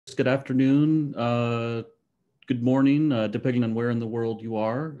good afternoon, good morning, depending on where in the world you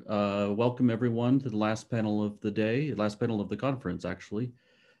are. Welcome everyone to the last panel of the day, last panel of the conference, actually.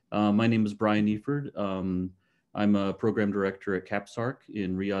 My name is Brian Eford. I'm a program director at CAPSARC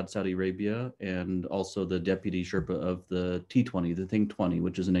in Riyadh, Saudi Arabia, and also the deputy Sherpa of the T20, the Think 20,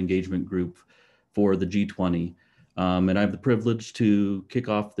 which is an engagement group for the G20. And I have the privilege to kick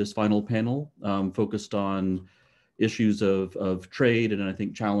off this final panel focused on issues of trade and I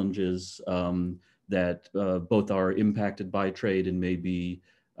think challenges that both are impacted by trade and may be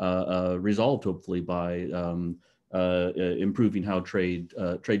resolved hopefully by improving how trade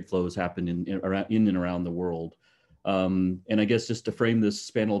flows happen in and around the world. And I guess just to frame this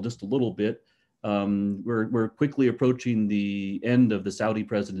panel just a little bit, we're quickly approaching the end of the Saudi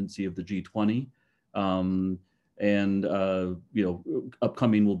presidency of the G20. And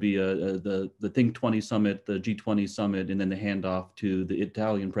upcoming will be the Think 20 summit, the G20 summit, and then the handoff to the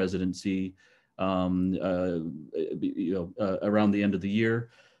Italian presidency, around the end of the year.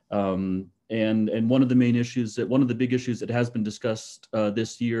 And one of the main issues one of the big issues that has been discussed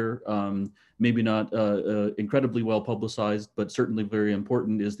this year, maybe not incredibly well publicized, but certainly very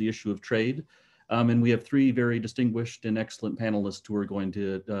important, is the issue of trade. And we have three very distinguished and excellent panelists who are going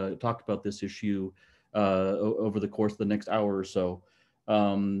to talk about this issue over the course of the next hour or so.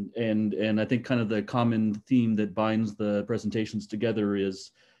 And I think kind of the common theme that binds the presentations together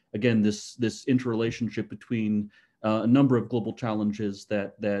is, again, this interrelationship between a number of global challenges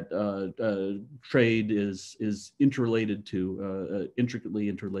that trade is interrelated to, intricately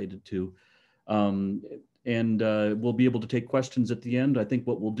interrelated to. And we'll be able to take questions at the end. I think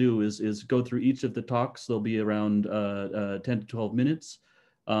what we'll do is go through each of the talks. There'll be around 10 to 12 minutes.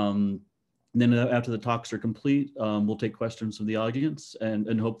 And then after the talks are complete, we'll take questions from the audience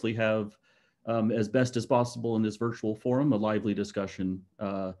and hopefully have, as best as possible in this virtual forum, a lively discussion.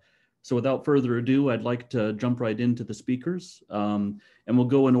 So without further ado, I'd like to jump right into the speakers, and we'll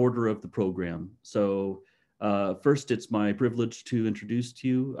go in order of the program. So first, it's my privilege to introduce to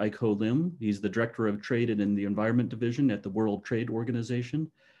you Ho Lim. He's the Director of Trade and in the Environment Division at the World Trade Organization.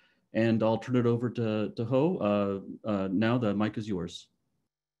 And I'll turn it over to Ho. Now the mic is yours.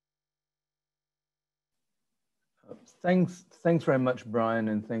 Thanks very much, Brian,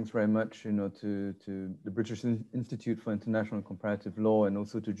 and thanks very much, to the British Institute for International and Comparative Law, and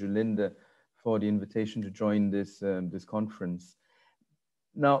also to Jalinda for the invitation to join this conference.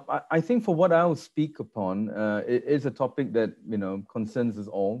 Now, I think for what I'll speak upon, it is a topic that concerns us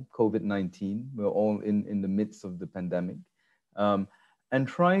all: COVID-19. We're all in the midst of the pandemic, and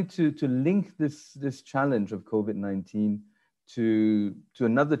try to link this challenge of COVID-19 to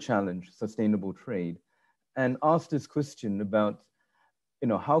another challenge, sustainable trade. And ask this question about,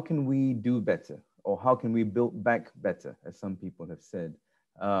 how can we do better, or how can we build back better, as some people have said.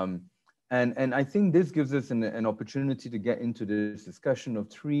 And I think this gives us an opportunity to get into this discussion of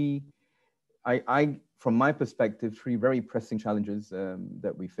from my perspective, three very pressing challenges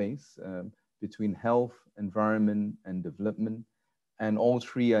that we face between health, environment, and development. And all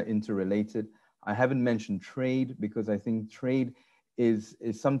three are interrelated. I haven't mentioned trade because I think trade is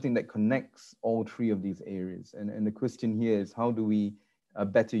something that connects all three of these areas. And the question here is, how do we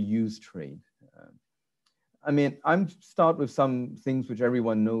better use trade? I'm start with some things which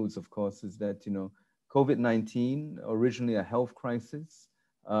everyone knows, of course, is that, COVID-19, originally a health crisis,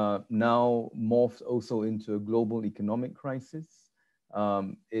 now morphed also into a global economic crisis.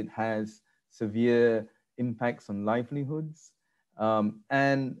 It has severe impacts on livelihoods.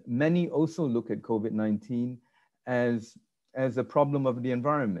 And many also look at COVID-19 as a problem of the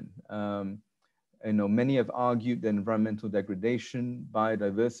environment. Many have argued that environmental degradation,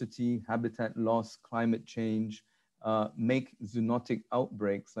 biodiversity, habitat loss, climate change make zoonotic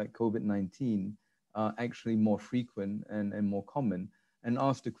outbreaks like COVID-19 actually more frequent and more common, and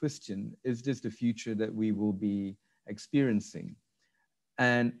ask the question, is this the future that we will be experiencing?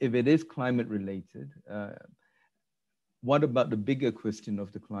 And if it is climate related, what about the bigger question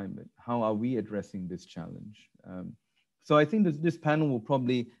of the climate? How are we addressing this challenge? So I think this panel will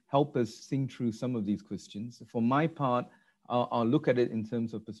probably help us think through some of these questions. For my part, I'll look at it in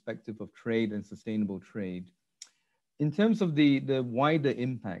terms of perspective of trade and sustainable trade. In terms of the wider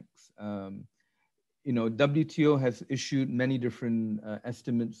impacts, WTO has issued many different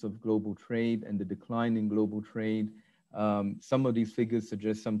estimates of global trade and the decline in global trade. Some of these figures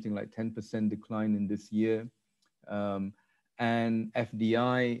suggest something like 10% decline in this year. And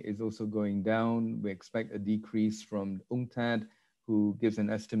FDI is also going down. We expect a decrease from UNCTAD, who gives an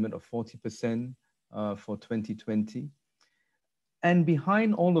estimate of 40% for 2020. And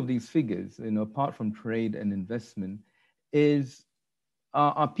behind all of these figures, apart from trade and investment, is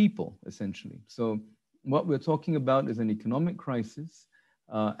are people, essentially. So what we're talking about is an economic crisis.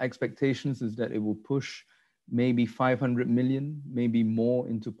 Expectations is that it will push maybe 500 million, maybe more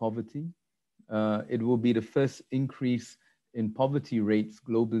into poverty. It will be the first increase in poverty rates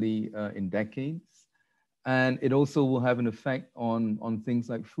globally in decades. And it also will have an effect on things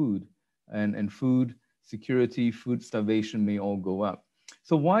like food and food security, food starvation may all go up.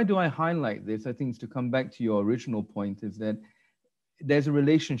 So why do I highlight this? I think it's to come back to your original point, is that there's a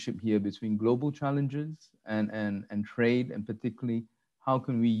relationship here between global challenges and trade, and particularly how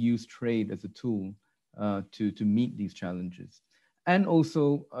can we use trade as a tool to meet these challenges. And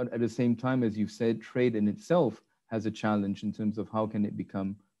also at the same time, as you've said, trade in itself has a challenge in terms of how can it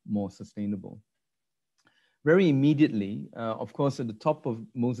become more sustainable. Very immediately, of course, at the top of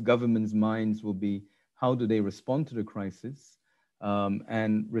most governments' minds will be how do they respond to the crisis?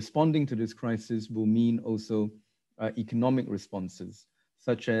 And responding to this crisis will mean also economic responses,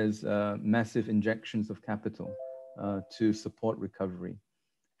 such as massive injections of capital to support recovery.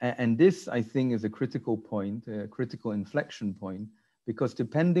 And this, I think, is a critical point, a critical inflection point, because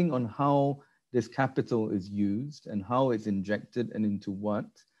depending on how this capital is used and how it's injected and into what,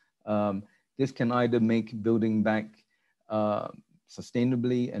 this can either make building back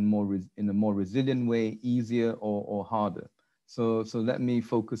sustainably and in a more resilient way easier or harder. So let me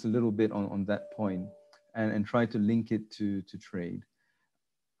focus a little bit on that point and try to link it to trade.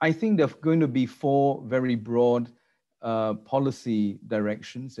 I think there are going to be four very broad policy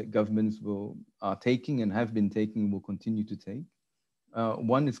directions that governments are taking and have been taking and will continue to take.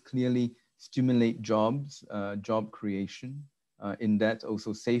 One is clearly stimulate jobs, job creation, in that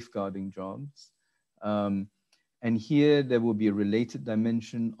also safeguarding jobs. And here there will be a related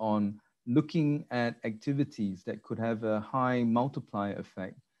dimension on looking at activities that could have a high multiplier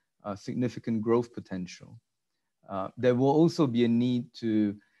effect, significant growth potential. There will also be a need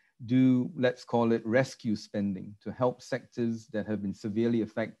to do, let's call it rescue spending, to help sectors that have been severely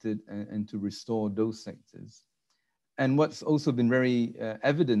affected and to restore those sectors. And what's also been very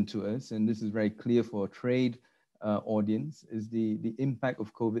evident to us, and this is very clear for a trade audience, is the impact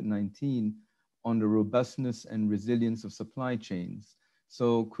of COVID-19 on the robustness and resilience of supply chains.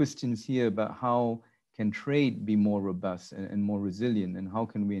 So questions here about how can trade be more robust and more resilient, and how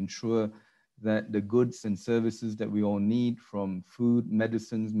can we ensure that the goods and services that we all need, from food,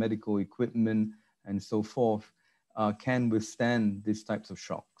 medicines, medical equipment, and so forth, can withstand these types of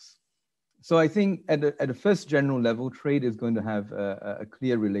shocks. So I think at a first general level, trade is going to have a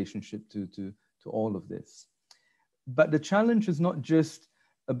clear relationship to all of this. But the challenge is not just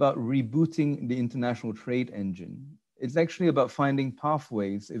about rebooting the international trade engine. It's actually about finding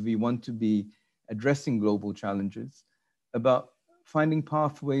pathways, if we want to be addressing global challenges, about finding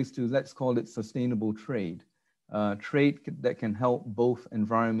pathways to, let's call it sustainable trade, trade that can help both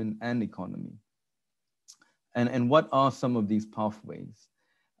environment and economy. And what are some of these pathways?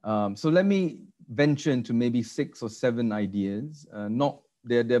 So let me venture into maybe 6 or 7 ideas.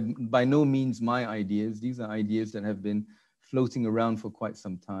 They're by no means my ideas. These are ideas that have been floating around for quite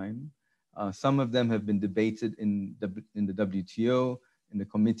some time. Some of them have been debated in the WTO, in the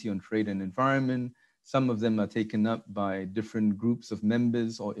Committee on Trade and Environment. Some of them are taken up by different groups of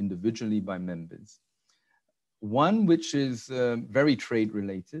members or individually by members. One, which is very trade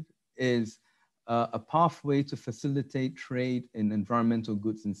related, is a pathway to facilitate trade in environmental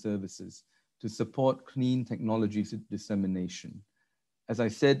goods and services to support clean technologies dissemination. As I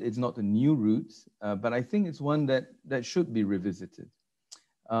said, it's not a new route, but I think it's one that should be revisited.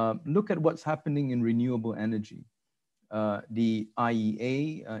 Look at what's happening in renewable energy. The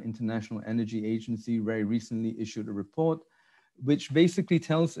IEA, International Energy Agency, very recently issued a report which basically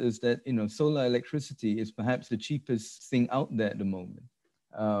tells us that solar electricity is perhaps the cheapest thing out there at the moment.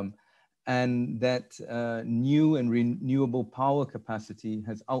 And that new and renewable power capacity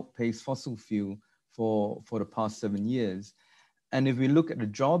has outpaced fossil fuel for the past 7 years. And if we look at the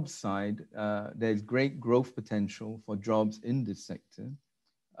jobs side, there's great growth potential for jobs in this sector.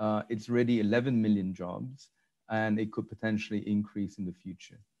 It's already 11 million jobs, and it could potentially increase in the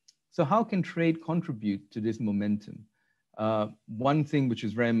future. So how can trade contribute to this momentum? One thing which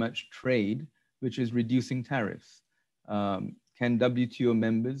is very much trade, which is reducing tariffs. Can WTO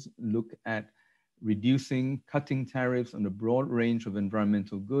members look at cutting tariffs on a broad range of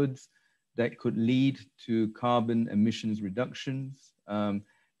environmental goods that could lead to carbon emissions reductions? There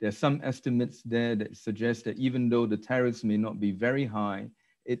are some estimates there that suggest that even though the tariffs may not be very high,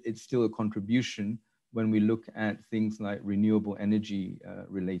 it's still a contribution when we look at things like renewable energy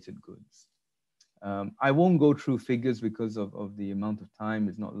related goods. I won't go through figures because of the amount of time,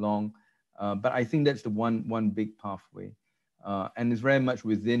 it's not long, but I think that's the one big pathway. and is very much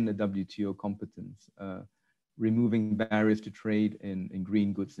within the WTO competence, removing barriers to trade in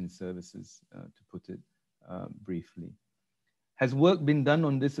green goods and services, to put it briefly. Has work been done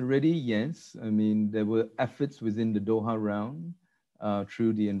on this already? Yes. I mean, there were efforts within the Doha round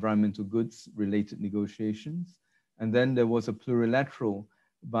through the environmental goods related negotiations. And then there was a plurilateral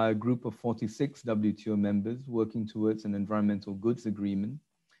by a group of 46 WTO members working towards an environmental goods agreement.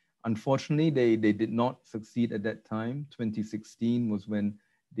 Unfortunately, they did not succeed at that time. 2016 was when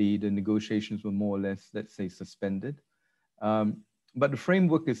the negotiations were more or less, let's say, suspended. But the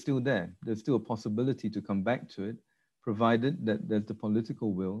framework is still there. There's still a possibility to come back to it, provided that there's the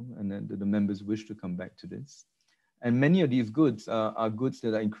political will and that the members wish to come back to this. And many of these goods are goods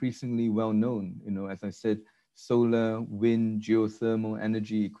that are increasingly well known. You know, as I said, solar, wind, geothermal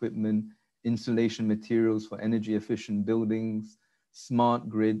energy equipment, insulation materials for energy efficient buildings, smart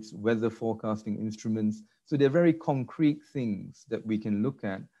grids, weather forecasting instruments. So they're very concrete things that we can look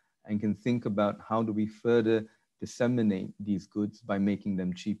at and can think about how do we further disseminate these goods by making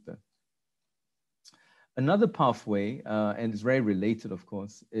them cheaper. Another pathway, and it's very related, of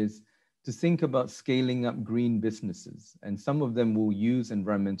course, is to think about scaling up green businesses. And some of them will use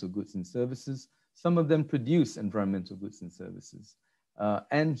environmental goods and services. Some of them produce environmental goods and services.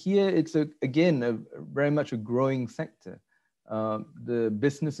 And here it's, again, very much a growing sector. The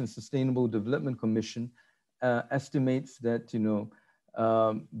Business and Sustainable Development Commission estimates that, you know,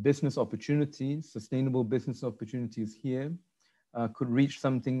 business opportunities, sustainable business opportunities here could reach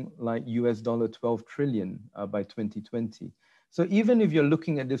something like US $12 trillion by 2020. So even if you're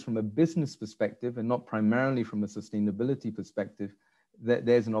looking at this from a business perspective and not primarily from a sustainability perspective,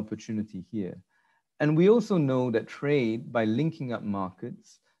 there's an opportunity here. And we also know that trade, by linking up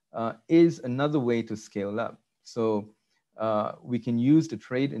markets, is another way to scale up. So we can use the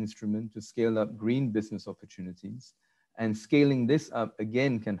trade instrument to scale up green business opportunities, and scaling this up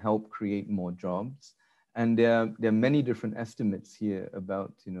again can help create more jobs. And there are many different estimates here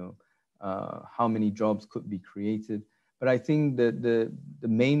about, you know, how many jobs could be created. But I think that the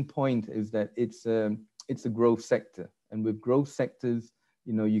main point is that it's a growth sector, and with growth sectors,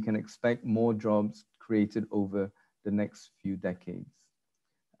 you know, you can expect more jobs created over the next few decades.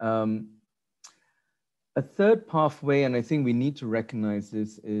 A third pathway, and I think we need to recognize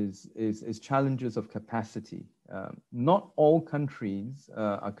this, is challenges of capacity. Not all countries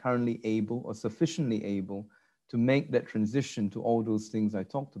are currently able or sufficiently able to make that transition to all those things I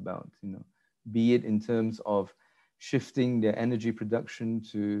talked about, you know, be it in terms of shifting their energy production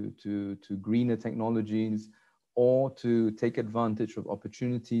to greener technologies, or to take advantage of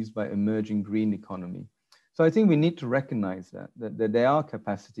opportunities by emerging green economy. So I think we need to recognize that there are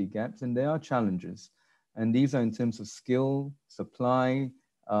capacity gaps and there are challenges. And these are in terms of skill, supply,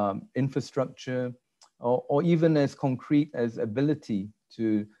 infrastructure, or even as concrete as ability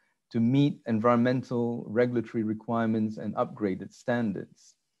to meet environmental regulatory requirements and upgraded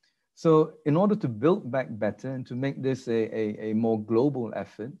standards. So in order to build back better and to make this a more global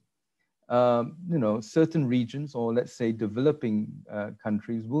effort, you know, certain regions, or let's say developing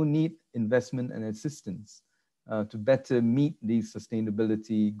countries, will need investment and assistance to better meet these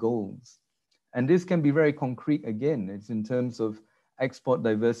sustainability goals. And this can be very concrete again. It's in terms of export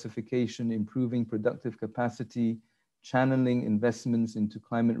diversification, improving productive capacity, channeling investments into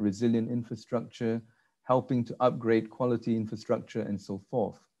climate resilient infrastructure, helping to upgrade quality infrastructure, and so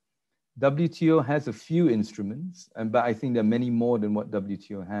forth. WTO has a few instruments, but I think there are many more than what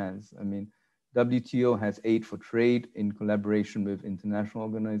WTO has. I mean, WTO has aid for trade in collaboration with international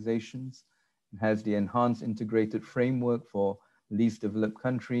organizations. It has the enhanced integrated framework for least developed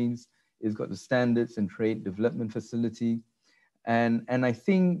countries. It's got the standards and trade development facility. And I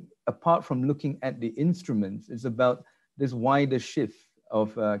think apart from looking at the instruments, it's about this wider shift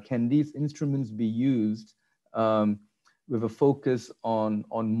of can these instruments be used with a focus on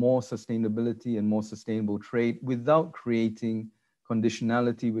more sustainability and more sustainable trade without creating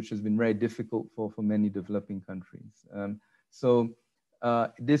conditionality, which has been very difficult for many developing countries. So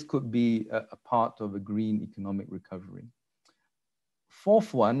this could be a part of a green economic recovery.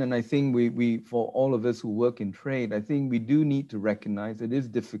 Fourth one, and I think we for all of us who work in trade, I think we do need to recognize it is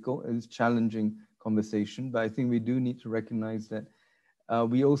difficult, it is challenging conversation, but I think we do need to recognize that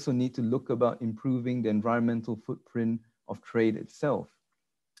we also need to look about improving the environmental footprint of trade itself.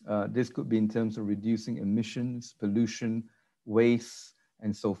 This could be in terms of reducing emissions, pollution, waste,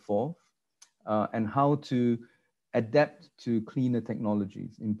 and so forth, and how to adapt to cleaner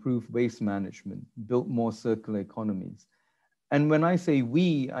technologies, improve waste management, build more circular economies. And when I say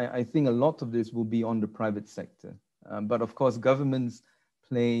we, I think a lot of this will be on the private sector. But of course, governments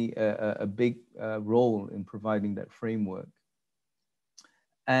play a big role in providing that framework.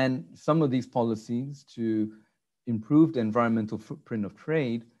 And some of these policies to improve the environmental footprint of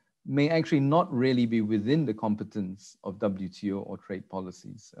trade may actually not really be within the competence of WTO or trade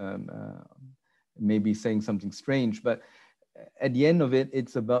policies. Maybe saying something strange, but at the end of it,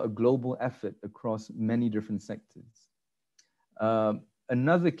 it's about a global effort across many different sectors.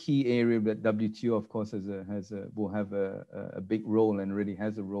 Another key area that WTO, of course, will have a big role and really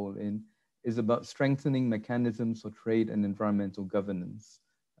has a role in is about strengthening mechanisms for trade and environmental governance.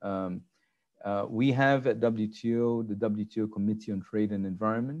 We have at WTO, the WTO Committee on Trade and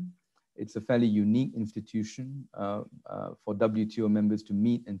Environment. It's a fairly unique institution for WTO members to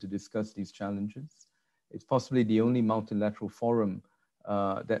meet and to discuss these challenges. It's possibly the only multilateral forum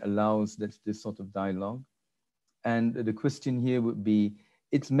that allows this sort of dialogue. And the question here would be,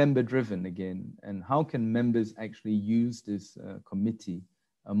 it's member driven again, and how can members actually use this committee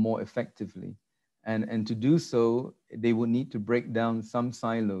more effectively? And to do so, they would need to break down some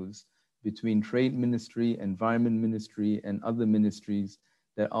silos between trade ministry, environment ministry, and other ministries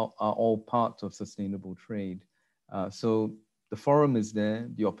that are all part of sustainable trade. So the forum is there,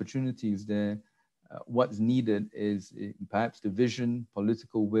 the opportunity is there. What's needed is perhaps the vision,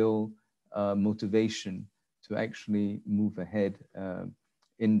 political will, motivation to actually move ahead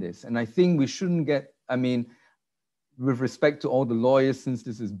in this. And I think we shouldn't get, I mean, with respect to all the lawyers, since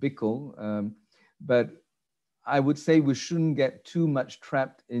this is BIICL, but I would say we shouldn't get too much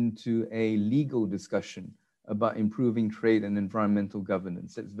trapped into a legal discussion about improving trade and environmental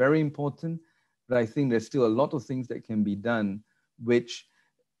governance. It's very important, but I think there's still a lot of things that can be done which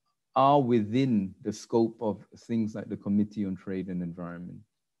are within the scope of things like the Committee on Trade and Environment.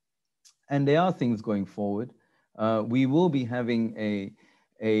 And there are things going forward. We will be having a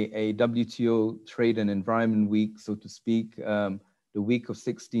WTO Trade and Environment Week, so to speak, the week of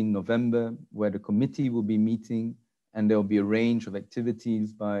 16 November, where the committee will be meeting, and there'll be a range of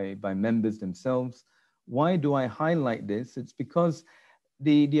activities by members themselves. Why do I highlight this? It's because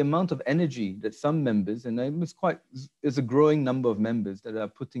the amount of energy that some members, and there's a growing number of members that are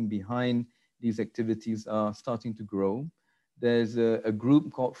putting behind these activities are starting to grow. There's a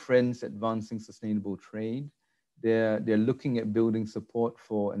group called Friends Advancing Sustainable Trade. They're looking at building support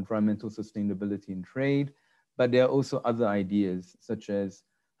for environmental sustainability in trade, but there are also other ideas, such as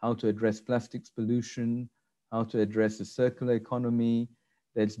how to address plastics pollution, how to address the circular economy.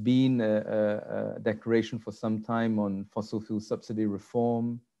 There's been a declaration for some time on fossil fuel subsidy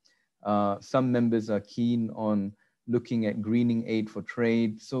reform. Some members are keen on looking at greening aid for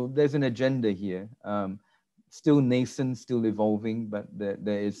trade. So there's an agenda here. Still nascent, still evolving, but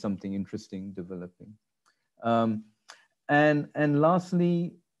there is something interesting developing. And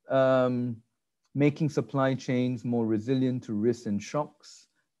lastly, making supply chains more resilient to risks and shocks,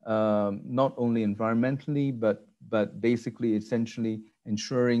 not only environmentally, but basically, essentially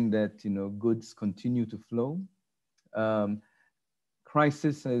ensuring that goods continue to flow.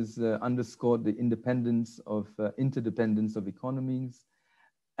 Crisis has underscored the interdependence of economies.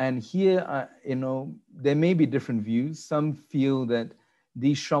 And here, there may be different views. Some feel that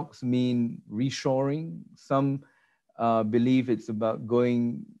these shocks mean reshoring. Some believe it's about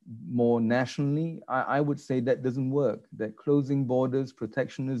going more nationally. I would say that doesn't work, that closing borders,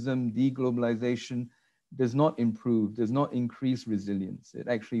 protectionism, deglobalization does not improve, does not increase resilience. It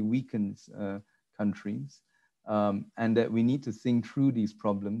actually weakens countries, and that we need to think through these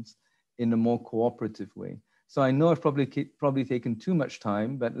problems in a more cooperative way. So I know I've probably taken too much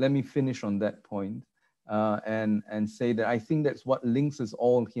time, but let me finish on that point and say that I think that's what links us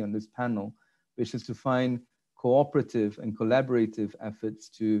all here on this panel, which is to find cooperative and collaborative efforts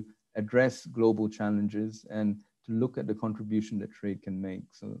to address global challenges and to look at the contribution that trade can make.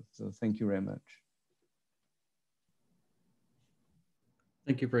 So thank you very much.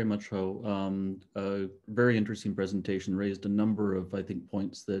 Thank you very much, Ho. A very interesting presentation, raised a number of, I think,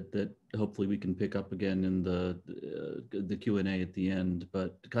 points that hopefully we can pick up again in the Q&A at the end,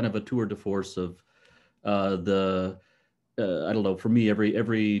 but kind of a tour de force of I don't know, for me,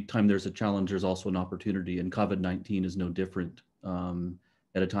 every time there's a challenge, there's also an opportunity, and COVID-19 is no different.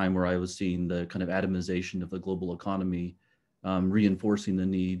 At a time where I was seeing the kind of atomization of the global economy, reinforcing the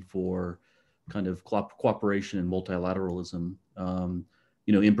need for kind of cooperation and multilateralism.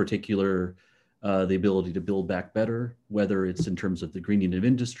 In particular, the ability to build back better, whether it's in terms of the greening of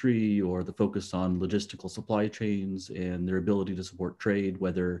industry or the focus on logistical supply chains and their ability to support trade,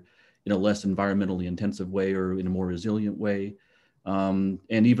 whether in a less environmentally intensive way or in a more resilient way. And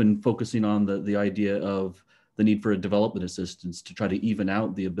even focusing on the idea of the need for a development assistance to try to even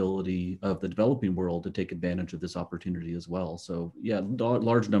out the ability of the developing world to take advantage of this opportunity as well. So yeah,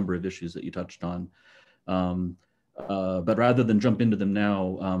 large number of issues that you touched on. But rather than jump into them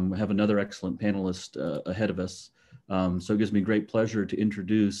now, we have another excellent panelist ahead of us. So it gives me great pleasure to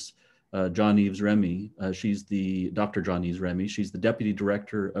introduce Jean-Yves Remy. Dr. Jean-Yves Remy. She's the Deputy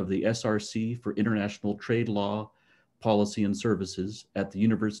Director of the SRC for International Trade Law, Policy and Services at the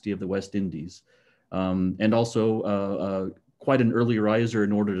University of the West Indies. And also quite an early riser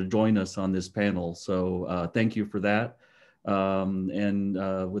in order to join us on this panel. So thank you for that.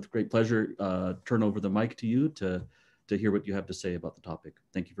 With great pleasure, turn over the mic to you to hear what you have to say about the topic.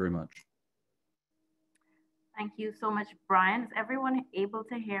 Thank you very much. Thank you so much, Brian. Is everyone able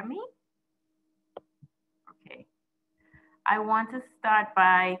to hear me? Okay. I want to start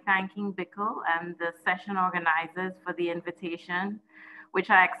by thanking BIICL and the session organizers for the invitation, which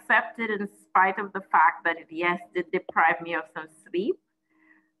I accepted in spite of the fact that it, yes, did deprive me of some sleep.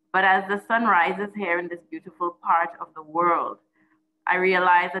 But as the sun rises here in this beautiful part of the world, I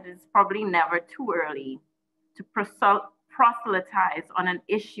realize that it's probably never too early to proselytize on an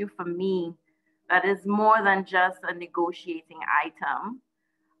issue for me that is more than just a negotiating item,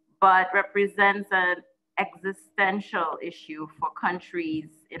 but represents an existential issue for countries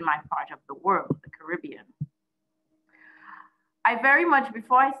in my part of the world, the Caribbean.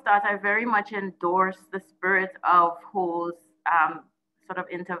 Before I start, I very much endorse the spirit of Ho's sort of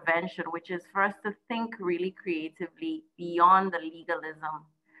intervention, which is for us to think really creatively beyond the legalism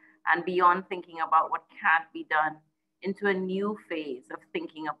and beyond thinking about what can't be done into a new phase of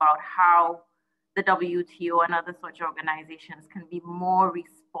thinking about how the WTO and other such organizations can be more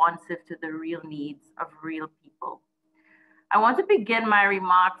responsive to the real needs of real people. I want to begin my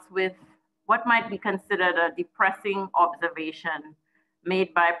remarks with what might be considered a depressing observation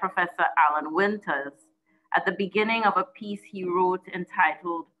made by Professor Alan Winters at the beginning of a piece he wrote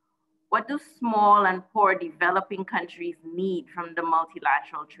entitled, "What do small and poor developing countries need from the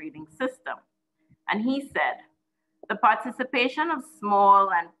multilateral trading system?" And he said, "The participation of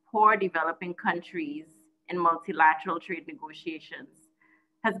small and poor developing countries in multilateral trade negotiations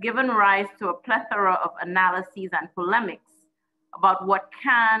has given rise to a plethora of analyses and polemics about what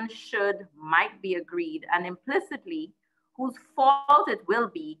can, should, might be agreed, and implicitly, whose fault it will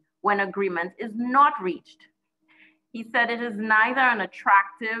be when agreement is not reached." He said it is neither an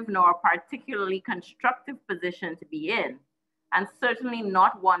attractive nor a particularly constructive position to be in, and certainly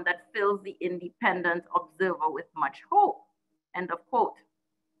not one that fills the independent observer with much hope, end of quote.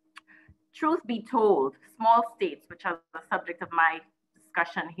 Truth be told, small states, which are the subject of my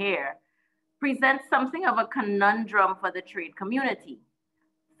discussion here, present something of a conundrum for the trade community.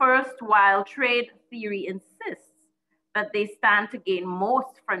 First, while trade theory insists that they stand to gain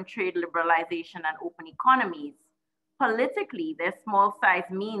most from trade liberalization and open economies, politically, their small size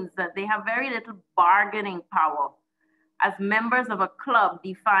means that they have very little bargaining power as members of a club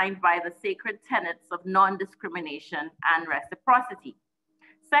defined by the sacred tenets of non-discrimination and reciprocity.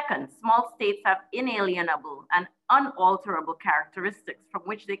 Second, small states have inalienable and unalterable characteristics from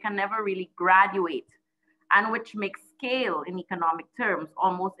which they can never really graduate and which make scale in economic terms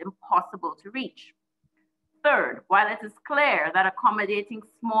almost impossible to reach. Third, while it is clear that accommodating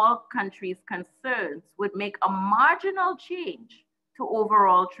small countries' concerns would make a marginal change to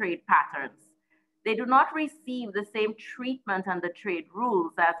overall trade patterns, they do not receive the same treatment under trade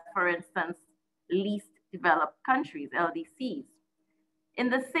rules as, for instance, least developed countries, LDCs. In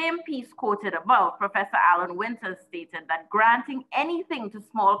the same piece quoted above, Professor Alan Winters stated that granting anything to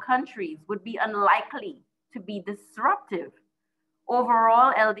small countries would be unlikely to be disruptive.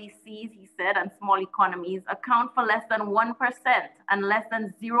 Overall, LDCs, he said, and small economies account for less than 1% and less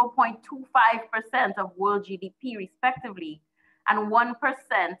than 0.25% of world GDP, respectively, and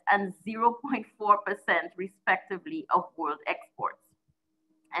 1% and 0.4%, respectively, of world exports.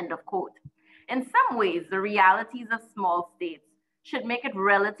 End of quote. In some ways, the realities of small states should make it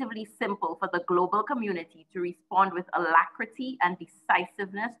relatively simple for the global community to respond with alacrity and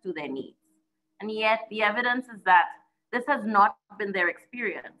decisiveness to their needs. And yet, the evidence is that this has not been their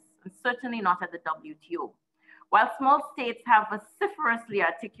experience, and certainly not at the WTO. While small states have vociferously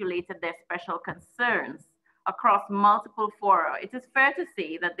articulated their special concerns across multiple fora, it is fair to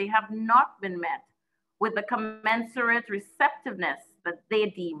say that they have not been met with the commensurate receptiveness that they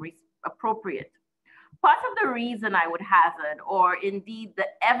deem appropriate. Part of the reason, I would hazard, or indeed the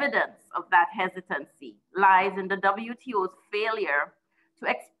evidence of that hesitancy, lies in the WTO's failure to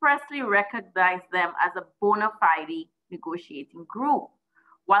expressly recognize them as a bona fide negotiating group.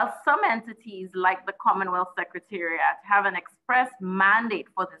 While some entities like the Commonwealth Secretariat have an express mandate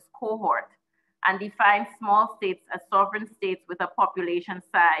for this cohort and define small states as sovereign states with a population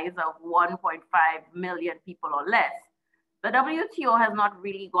size of 1.5 million people or less, The WTO has not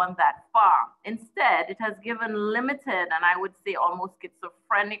really gone that far. Instead, it has given limited, and I would say almost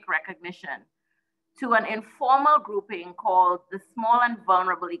schizophrenic recognition to an informal grouping called the Small and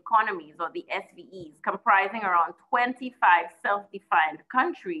Vulnerable Economies, or the SVEs, comprising around 25 self-defined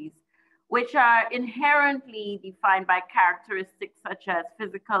countries, which are inherently defined by characteristics such as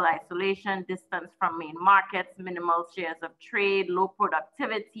physical isolation, distance from main markets, minimal shares of trade, low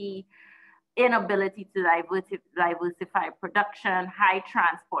productivity, inability to diversify production, high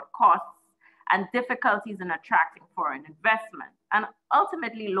transport costs, and difficulties in attracting foreign investment, and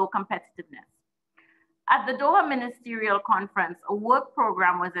ultimately low competitiveness. At the Doha Ministerial Conference, a work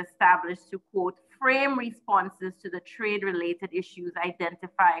program was established to, quote, frame responses to the trade-related issues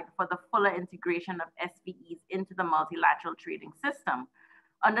identified for the fuller integration of SVEs into the multilateral trading system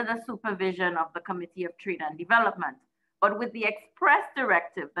under the supervision of the Committee of Trade and Development, but with the express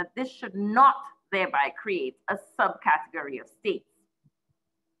directive that this should not thereby create a subcategory of states.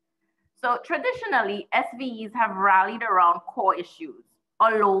 So traditionally, SVEs have rallied around core issues,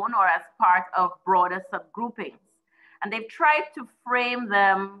 alone or as part of broader subgroupings. And they've tried to frame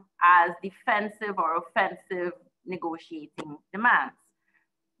them as defensive or offensive negotiating demands.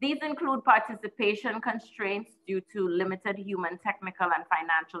 These include participation constraints due to limited human, technical, and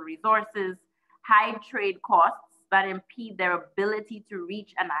financial resources, high trade costs that impede their ability to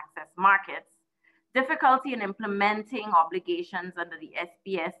reach and access markets, difficulty in implementing obligations under the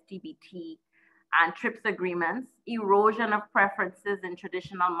SPS, TBT, and TRIPS agreements, erosion of preferences in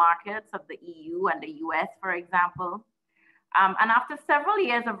traditional markets of the EU and the US, for example. And after several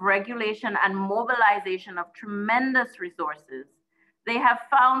years of regulation and mobilization of tremendous resources, they have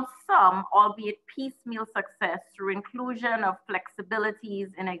found some, albeit piecemeal, success through inclusion of flexibilities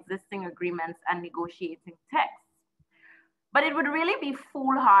in existing agreements and negotiating texts. But it would really be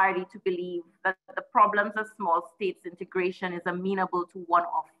foolhardy to believe that the problems of small states integration is amenable to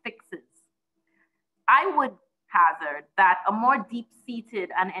one-off fixes. I would hazard that a more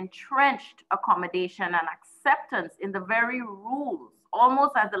deep-seated and entrenched accommodation and acceptance in the very rules,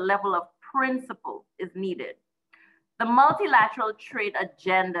 almost at the level of principle, is needed. The multilateral trade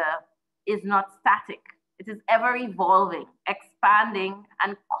agenda is not static. It is ever evolving, expanding,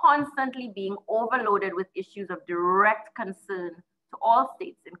 and constantly being overloaded with issues of direct concern to all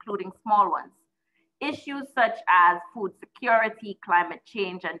states, including small ones. Issues such as food security, climate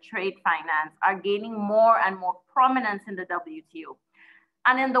change, and trade finance are gaining more and more prominence in the WTO.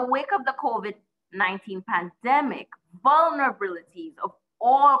 And in the wake of the COVID-19 pandemic, vulnerabilities of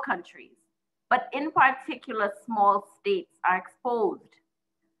all countries, but in particular small states, are exposed.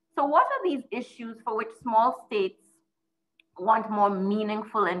 So what are these issues for which small states want more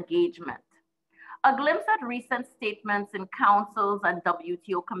meaningful engagement? A glimpse at recent statements in councils and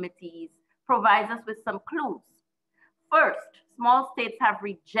WTO committees provides us with some clues. First, small states have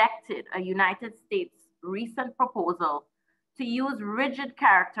rejected a United States recent proposal to use rigid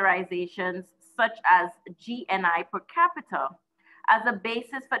characterizations such as GNI per capita as a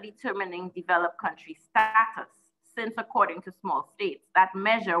basis for determining developed country status, since according to small states, that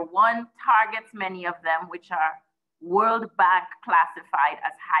measure, one, targets many of them which are World Bank classified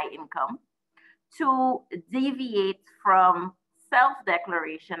as high income, two, deviates from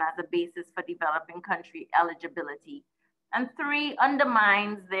self-declaration as a basis for developing country eligibility, and three,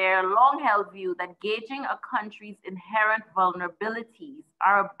 undermines their long-held view that gauging a country's inherent vulnerabilities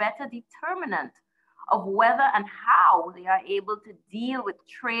are a better determinant of whether and how they are able to deal with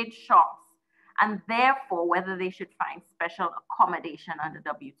trade shocks, and therefore whether they should find special accommodation under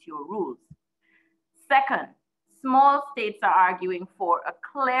WTO rules. Second, small states are arguing for a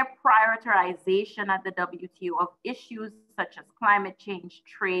clear prioritization at the WTO of issues such as climate change,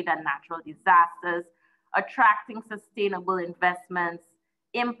 trade, and natural disasters, attracting sustainable investments,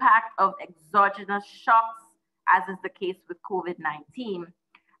 impact of exogenous shocks, as is the case with COVID-19,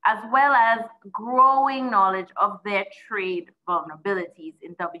 as well as growing knowledge of their trade vulnerabilities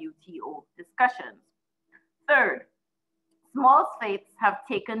in WTO discussions. Third, small states have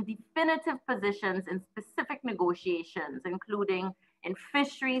taken definitive positions in specific negotiations, including in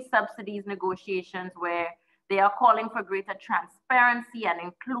fisheries subsidies negotiations, where they are calling for greater transparency and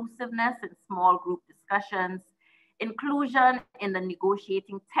inclusiveness in small group discussions, inclusion in the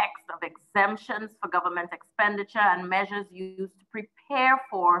negotiating text of exemptions for government expenditure and measures used to prepare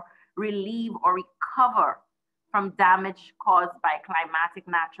for, relieve, or recover from damage caused by climatic,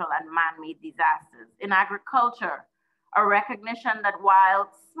 natural, and man-made disasters. In agriculture, a recognition that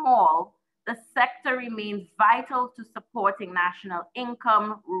while small, the sector remains vital to supporting national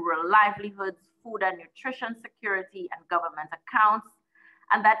income, rural livelihoods, food and nutrition security, and government accounts,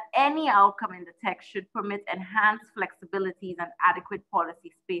 and that any outcome in the text should permit enhanced flexibilities and adequate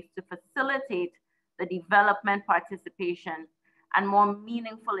policy space to facilitate the development, participation, and more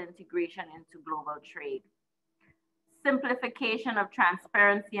meaningful integration into global trade. Simplification of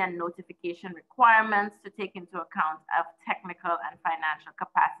transparency and notification requirements to take into account of technical and financial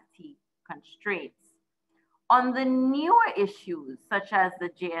capacity constraints. On the newer issues, such as the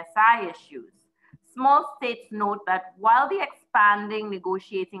JSI issues, small states note that while the expanding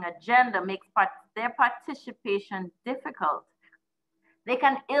negotiating agenda makes their participation difficult, they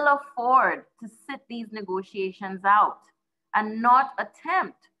can ill afford to sit these negotiations out and not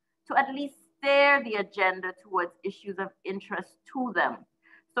attempt to at least steer the agenda towards issues of interest to them.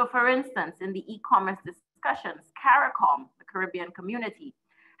 So for instance, in the e-commerce discussions, CARICOM, the Caribbean community,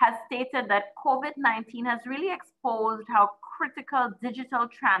 has stated that COVID-19 has really exposed how critical digital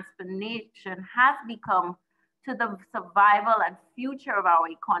transformation has become to the survival and future of our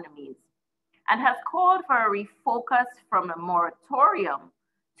economies, and has called for a refocus from a moratorium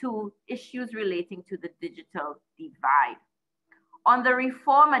to issues relating to the digital divide. On the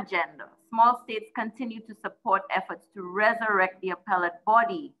reform agenda, small states continue to support efforts to resurrect the appellate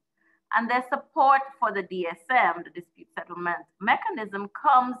body, and their support for the DSM, the dispute settlement mechanism,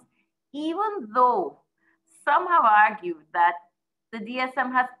 comes even though some have argued that the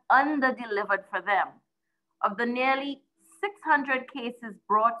DSM has under-delivered for them. Of the nearly 600 cases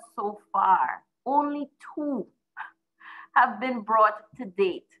brought so far, only 2 have been brought to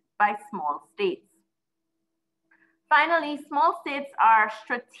date by small states. Finally, small states are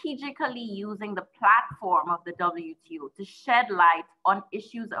strategically using the platform of the WTO to shed light on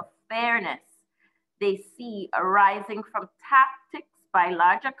issues of fairness they see arising from tactics by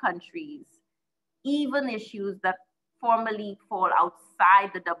larger countries, even issues that formally fall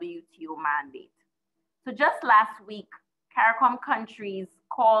outside the WTO mandate. So just last week, CARICOM countries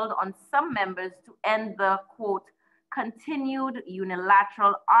called on some members to end the, quote, continued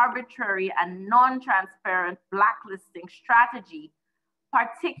unilateral, arbitrary, and non-transparent blacklisting strategy,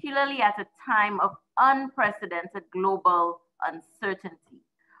 particularly at a time of unprecedented global uncertainty.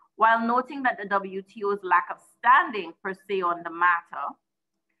 While noting that the WTO's lack of standing per se on the matter,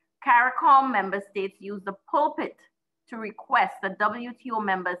 CARICOM member states use the pulpit to request that WTO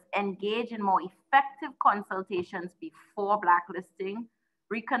members engage in more effective consultations before blacklisting,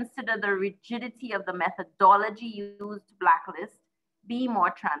 reconsider the rigidity of the methodology used to blacklist, be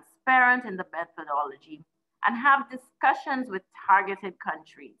more transparent in the methodology, and have discussions with targeted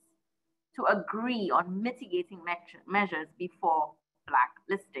countries to agree on mitigating measures before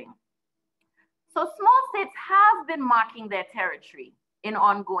blacklisting. So small states have been marking their territory in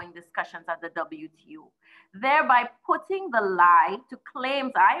ongoing discussions at the WTO, thereby putting the lie to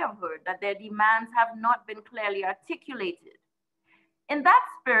claims I have heard that their demands have not been clearly articulated. In that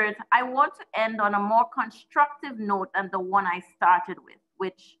spirit, I want to end on a more constructive note than the one I started with,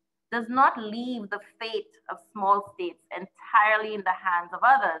 which does not leave the fate of small states entirely in the hands of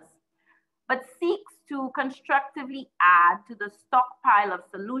others, but seeks to constructively add to the stockpile of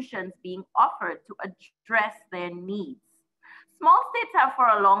solutions being offered to address their needs. Small states have for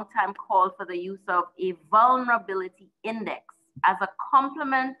a long time called for the use of a vulnerability index as a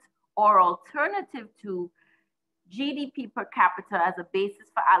complement or alternative to GDP per capita as a basis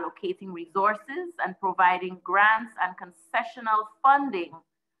for allocating resources and providing grants and concessional funding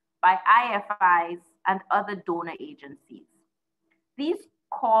by IFIs and other donor agencies. These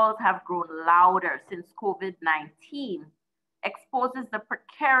calls have grown louder since COVID-19 exposes the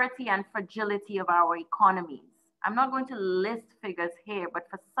precarity and fragility of our economies. I'm not going to list figures here, but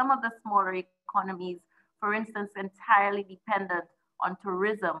for some of the smaller economies, for instance, entirely dependent on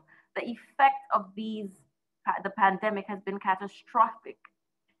tourism, the effect of the pandemic has been catastrophic.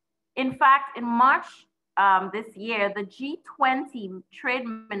 In fact, in March this year, the G20 trade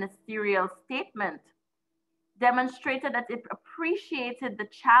ministerial statement demonstrated that it appreciated the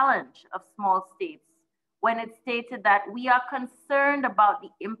challenge of small states when it stated that we are concerned about the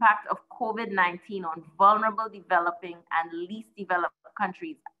impact of COVID-19 on vulnerable, developing, and least developed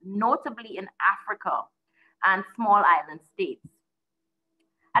countries, notably in Africa and small island states.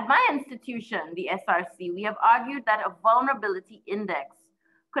 At my institution, the SRC, we have argued that a vulnerability index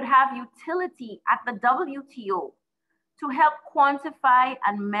could have utility at the WTO to help quantify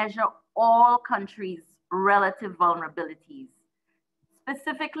and measure all countries' relative vulnerabilities,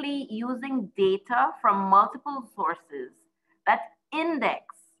 specifically using data from multiple sources that index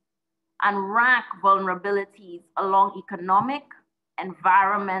and rank vulnerabilities along economic,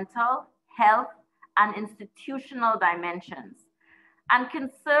 environmental, health, and institutional dimensions, and can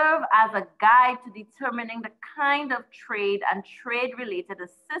serve as a guide to determining the kind of trade and trade-related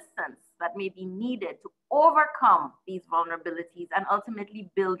assistance that may be needed to overcome these vulnerabilities and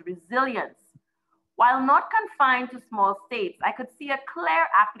ultimately build resilience. While not confined to small states, I could see a clear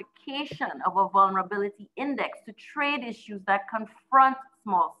application of a vulnerability index to trade issues that confront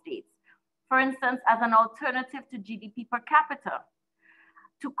small states. For instance, as an alternative to GDP per capita,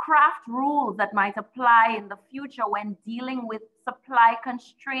 to craft rules that might apply in the future when dealing with supply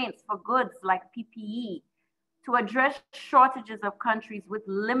constraints for goods like PPE, to address shortages of countries with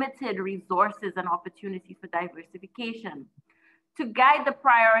limited resources and opportunities for diversification, to guide the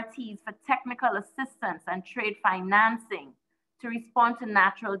priorities for technical assistance and trade financing, to respond to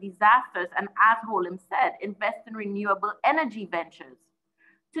natural disasters, and as Holim said, invest in renewable energy ventures,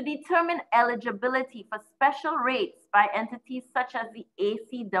 to determine eligibility for special rates by entities such as the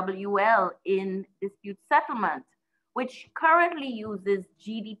ACWL in dispute settlement, which currently uses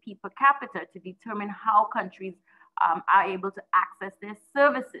GDP per capita to determine how countries are able to access their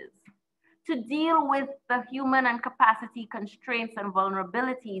services, to deal with the human and capacity constraints and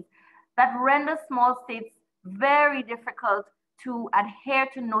vulnerabilities that render small states very difficult to adhere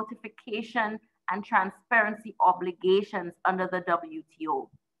to notification and transparency obligations under the WTO.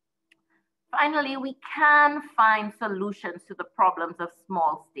 Finally, we can find solutions to the problems of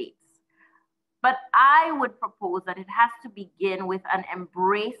small states, but I would propose that it has to begin with an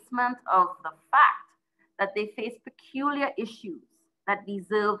embracement of the fact that they face peculiar issues that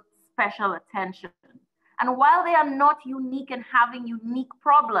deserve special attention. And while they are not unique in having unique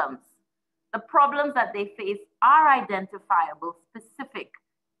problems, the problems that they face are identifiable, specific,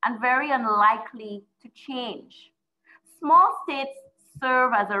 and very unlikely to change. Small states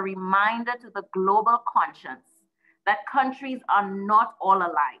serve as a reminder to the global conscience that countries are not all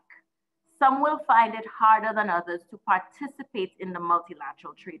alike. Some will find it harder than others to participate in the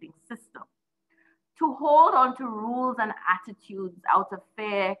multilateral trading system. To hold on to rules and attitudes out of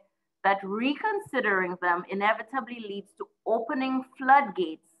fear that reconsidering them inevitably leads to opening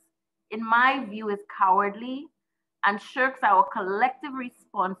floodgates, in my view, is cowardly and shirks our collective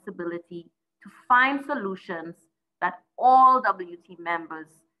responsibility to find solutions that all WT members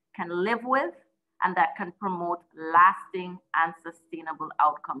can live with and that can promote lasting and sustainable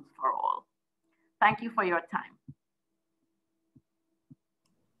outcomes for all. Thank you for your time.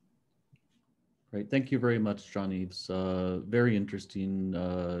 Great, thank you very much, Jean-Yves. Very interesting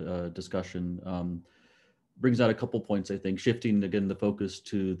discussion. Brings out a couple points, I think, shifting again the focus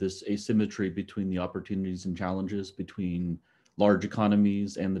to this asymmetry between the opportunities and challenges between large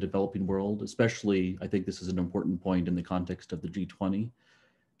economies and the developing world. Especially, I think this is an important point in the context of the G20.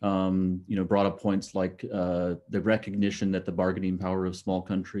 Brought up points like the recognition that the bargaining power of small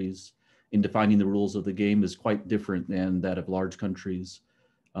countries in defining the rules of the game is quite different than that of large countries.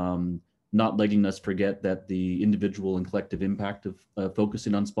 Not letting us forget that the individual and collective impact of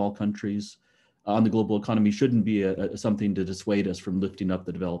focusing on small countries on the global economy shouldn't be something to dissuade us from lifting up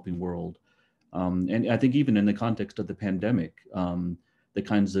the developing world. And I think even in the context of the pandemic, the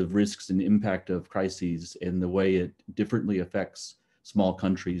kinds of risks and impact of crises and the way it differently affects small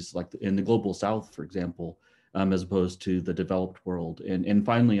countries like in the global south, for example, as opposed to the developed world. And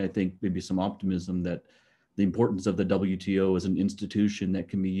finally, I think maybe some optimism that the importance of the WTO as an institution that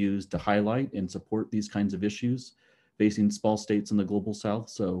can be used to highlight and support these kinds of issues facing small states in the global south.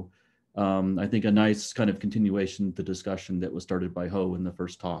 So I think a nice kind of continuation of the discussion that was started by Ho in the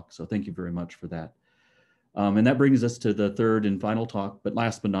first talk. So thank you very much for that. And that brings us to the third and final talk, but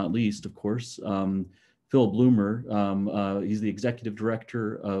last but not least, of course, Phil Bloomer. He's the Executive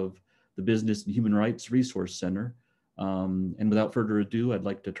Director of the Business and Human Rights Resource Center. And without further ado, I'd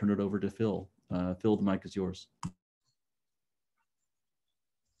like to turn it over to Phil. Phil, the mic is yours.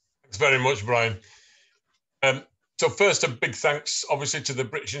 Thanks very much, Brian. So first, a big thanks, obviously, to the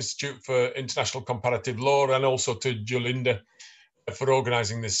British Institute for International Comparative Law and also to Jolinda for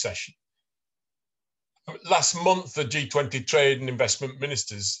organising this session. Last month, the G20 Trade and Investment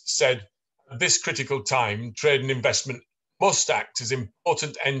Ministers said, at this critical time, trade and investment must act as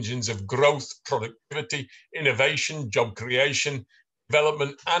important engines of growth, productivity, innovation, job creation,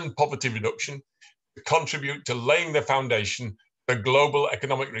 development and poverty reduction to contribute to laying the foundation for global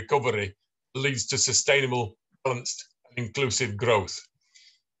economic recovery that leads to sustainable, balanced and inclusive growth.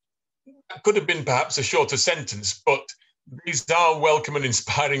 That could have been perhaps a shorter sentence, but these are welcome and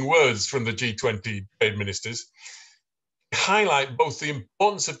inspiring words from the G20 trade ministers. They highlight both the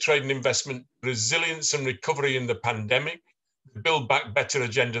importance of trade and investment, resilience and recovery in the pandemic, the Build Back Better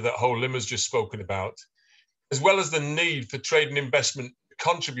agenda that Ho Lim has just spoken about, as well as the need for trade and investment to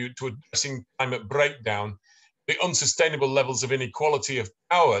contribute to addressing climate breakdown, the unsustainable levels of inequality of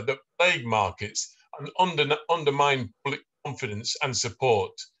power that plague markets and undermine public confidence and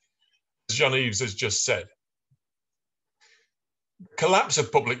support, as Jean-Yves has just said. The collapse of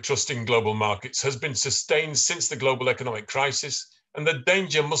public trust in global markets has been sustained since the global economic crisis, and the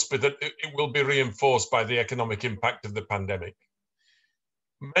danger must be that it will be reinforced by the economic impact of the pandemic.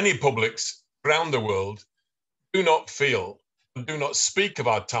 Many publics around the world do not feel and do not speak of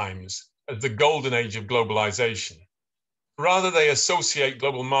our times as the golden age of globalization. Rather, they associate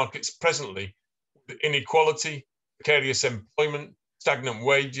global markets presently with inequality, precarious employment, stagnant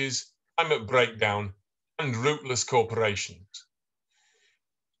wages, climate breakdown, and rootless corporations.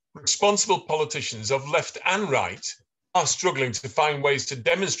 Responsible politicians of left and right are struggling to find ways to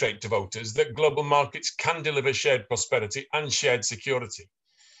demonstrate to voters that global markets can deliver shared prosperity and shared security.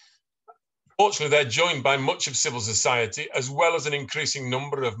 Fortunately, they're joined by much of civil society, as well as an increasing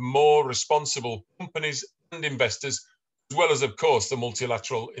number of more responsible companies and investors, as well as, of course, the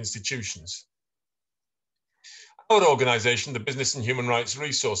multilateral institutions. Our organization, the Business and Human Rights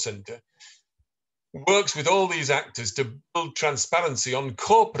Resource Centre, works with all these actors to build transparency on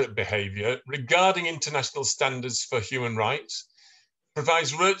corporate behaviour regarding international standards for human rights,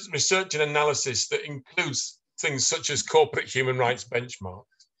 provides research and analysis that includes things such as corporate human rights benchmarks.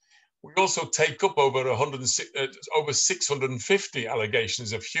 We also take up over 650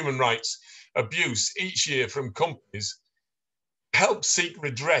 allegations of human rights abuse each year from companies, help seek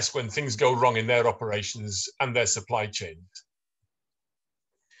redress when things go wrong in their operations and their supply chains.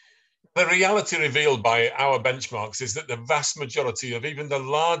 The reality revealed by our benchmarks is that the vast majority of even the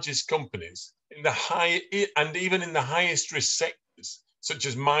largest companies in the even in the highest risk sectors, such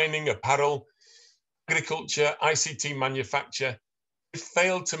as mining, apparel, agriculture, ICT manufacture,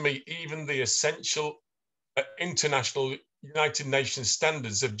 failed to meet even the essential international United Nations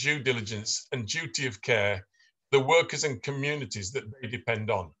standards of due diligence and duty of care for the workers and communities that they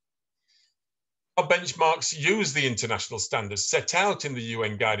depend on. Our benchmarks use the international standards set out in the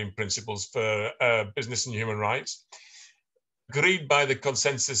UN Guiding Principles for Business and Human Rights, agreed by the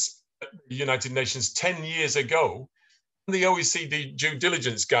consensus at the United Nations 10 years ago, and the OECD due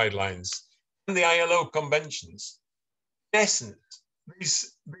diligence guidelines, and the ILO conventions. In essence,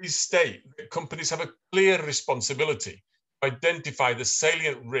 these state that companies have a clear responsibility to identify the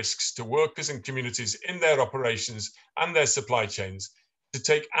salient risks to workers and communities in their operations and their supply chains, to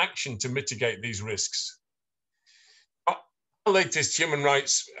take action to mitigate these risks. Our latest human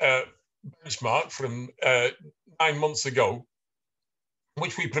rights benchmark from 9 months ago,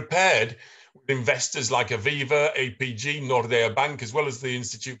 which we prepared with investors like Aviva, APG, Nordea Bank, as well as the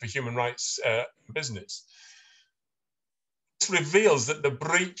Institute for Human Rights Business. This reveals that the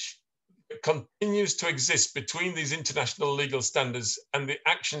breach that continues to exist between these international legal standards and the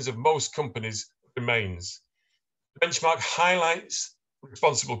actions of most companies remains. The benchmark highlights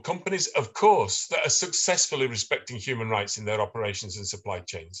responsible companies, of course, that are successfully respecting human rights in their operations and supply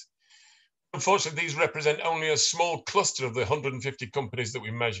chains. Unfortunately, these represent only a small cluster of the 150 companies that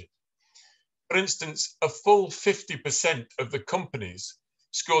we measured. For instance, a full 50% of the companies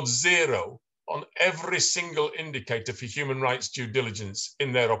scored 0 on every single indicator for human rights due diligence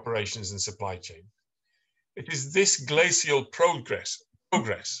in their operations and supply chain. It is this glacial progress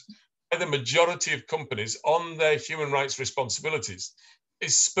by the majority of companies on their human rights responsibilities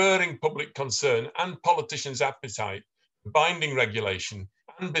is spurring public concern and politicians' appetite for binding regulation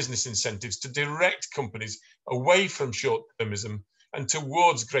and business incentives to direct companies away from short-termism and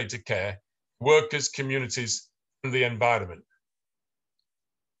towards greater care, workers, communities, and the environment.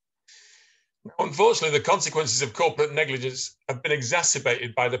 Now, unfortunately, the consequences of corporate negligence have been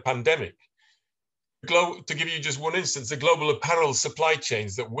exacerbated by the pandemic. To give you just one instance, the global apparel supply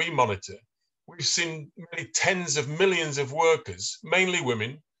chains that we monitor, we've seen many tens of millions of workers, mainly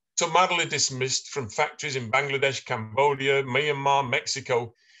women, summarily dismissed from factories in Bangladesh, Cambodia, Myanmar,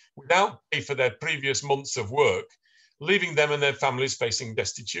 Mexico, without pay for their previous months of work, leaving them and their families facing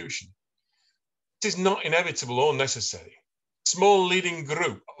destitution. This is not inevitable or necessary. A small leading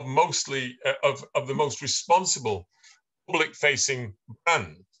group of the most responsible public-facing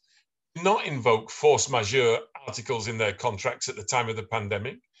brands did not invoke force majeure articles in their contracts at the time of the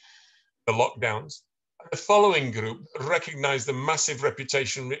pandemic, the lockdowns. The following group recognized the massive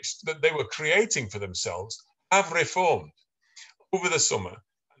reputation risks that they were creating for themselves, have reformed over the summer,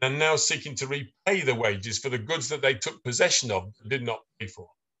 and are now seeking to repay the wages for the goods that they took possession of but did not pay for.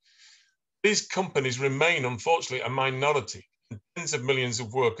 These companies remain, unfortunately, a minority, and tens of millions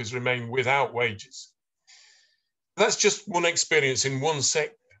of workers remain without wages. That's just one experience in one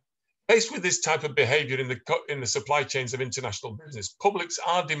sector. Faced with this type of behavior in the supply chains of international business, publics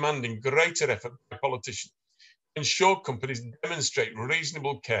are demanding greater effort by politicians ensure companies demonstrate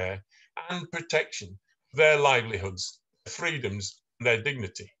reasonable care and protection for their livelihoods, their freedoms, and their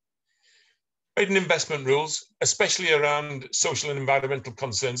dignity. Trade and investment rules, especially around social and environmental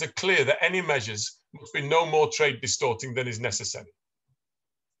concerns, are clear that any measures must be no more trade distorting than is necessary.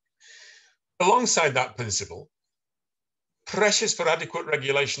 Alongside that principle, pressures for adequate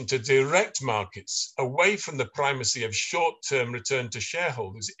regulation to direct markets away from the primacy of short-term return to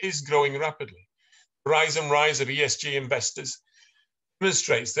shareholders is growing rapidly. The rise of ESG investors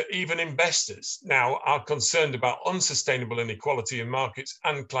demonstrates that even investors now are concerned about unsustainable inequality in markets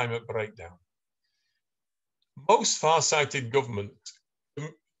and climate breakdown. Most far-sighted governments,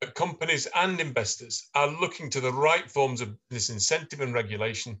 companies and investors are looking to the right forms of business incentive and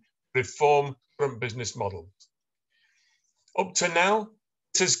regulation to reform current business models. Up to now,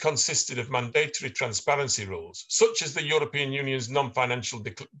 this has consisted of mandatory transparency rules, such as the European Union's Non-Financial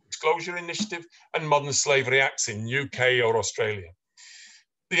Disclosure Initiative and Modern Slavery Acts in UK or Australia.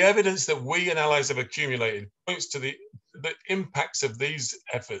 The evidence that we and allies have accumulated points to the impacts of these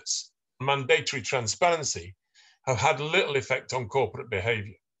efforts, mandatory transparency, have had little effect on corporate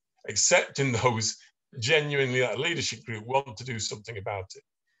behaviour, except in those genuinely that leadership group want to do something about it.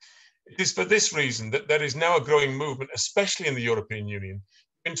 It is for this reason that there is now a growing movement, especially in the European Union,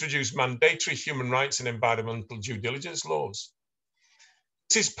 to introduce mandatory human rights and environmental due diligence laws.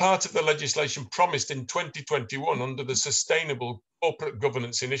 This is part of the legislation promised in 2021 under the Sustainable Corporate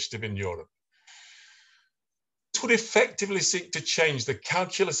Governance Initiative in Europe. This would effectively seek to change the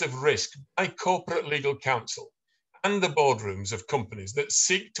calculus of risk by corporate legal counsel and the boardrooms of companies that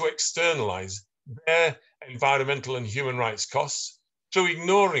seek to externalize their environmental and human rights costs through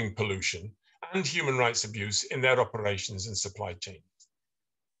ignoring pollution and human rights abuse in their operations and supply chains.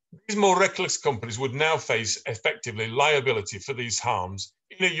 These more reckless companies would now face effectively liability for these harms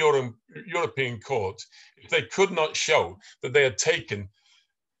in a European court if they could not show that they had taken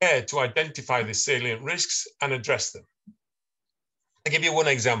care to identify the salient risks and address them. I'll give you one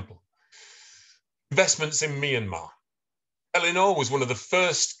example. Investments in Myanmar. Telenor was one of the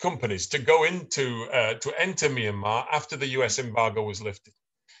first companies to go into to enter Myanmar after the US embargo was lifted.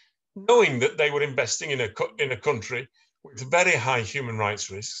 Knowing that they were investing in a country with very high human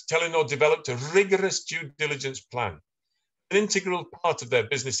rights risks, Telenor developed a rigorous due diligence plan, an integral part of their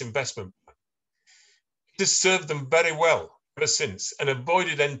business investment plan. It has served them very well ever since and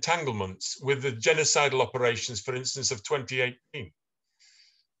avoided entanglements with the genocidal operations, for instance, of 2018.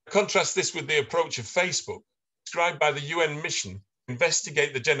 Contrast this with the approach of Facebook, described by the UN mission to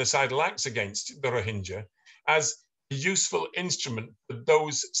investigate the genocidal acts against the Rohingya as a useful instrument for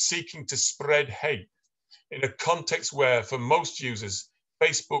those seeking to spread hate in a context where, for most users,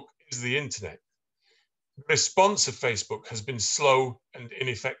 Facebook is the internet. The response of Facebook has been slow and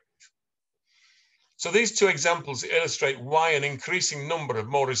ineffective. So these two examples illustrate why an increasing number of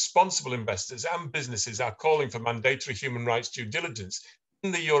more responsible investors and businesses are calling for mandatory human rights due diligence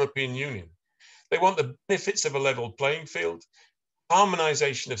in the European Union. They want the benefits of a level playing field,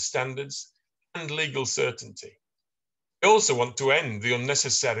 harmonization of standards, and legal certainty. They also want to end the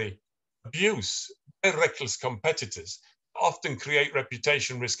unnecessary abuse by reckless competitors that often create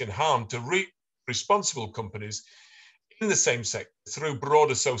reputation risk and harm to responsible companies in the same sector through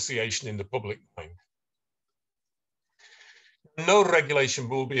broad association in the public mind. No regulation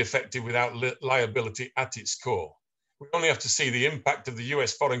will be effective without liability at its core. We only have to see the impact of the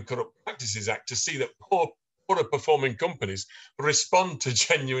US Foreign Corrupt Practices Act to see that poorer performing companies respond to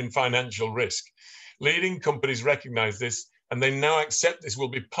genuine financial risk. Leading companies recognize this, and they now accept this will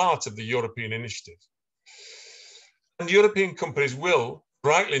be part of the European initiative. And European companies will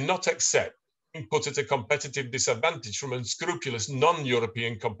rightly not accept being put at a competitive disadvantage from unscrupulous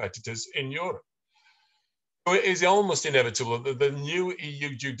non-European competitors in Europe. So it is almost inevitable that the new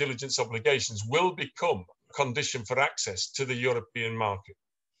EU due diligence obligations will become condition for access to the European market,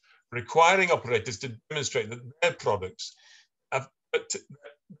 requiring operators to demonstrate that their products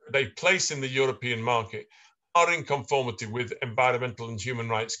they place in the European market are in conformity with environmental and human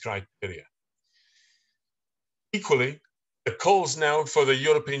rights criteria. Equally, the calls now for the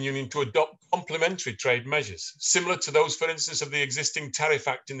European Union to adopt complementary trade measures, similar to those, for instance, of the existing Tariff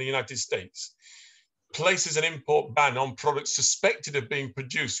Act in the United States, places an import ban on products suspected of being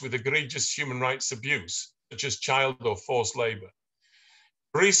produced with egregious human rights abuse, such as child or forced labor.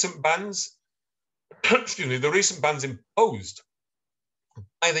 Recent bans, the recent bans imposed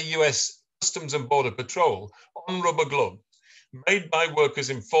by the US Customs and Border Patrol on rubber gloves made by workers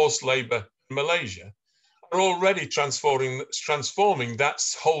in forced labor in Malaysia are already transforming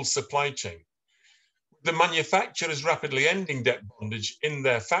that whole supply chain. The manufacturers rapidly ending debt bondage in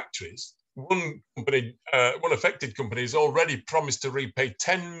their factories, one company, one affected company has already promised to repay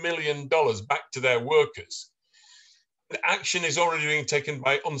 $10 million back to their workers. And action is already being taken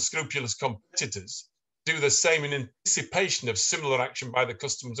by unscrupulous competitors to do the same in anticipation of similar action by the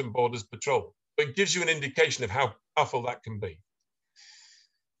Customs and Borders Patrol. But it gives you an indication of how powerful that can be.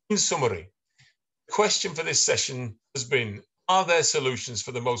 In summary, the question for this session has been, are there solutions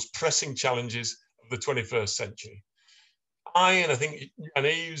for the most pressing challenges of the 21st century? And I think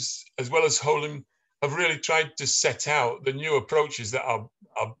Yaniv, as well as Holim, have really tried to set out the new approaches that are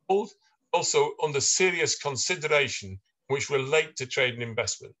both also under serious consideration, which relate to trade and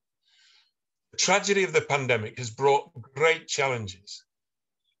investment. The tragedy of the pandemic has brought great challenges,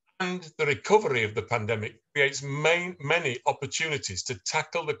 and the recovery of the pandemic creates many opportunities to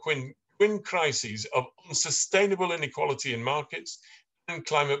tackle the twin crises of unsustainable inequality in markets and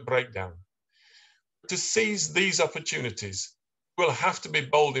climate breakdown. To seize these opportunities, we'll have to be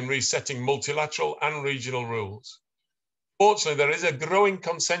bold in resetting multilateral and regional rules. Fortunately, there is a growing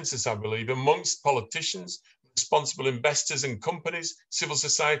consensus, I believe, amongst politicians, responsible investors and companies, civil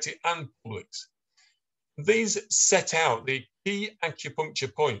society and publics. These set out the key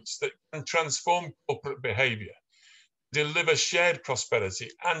acupuncture points that can transform corporate behavior, deliver shared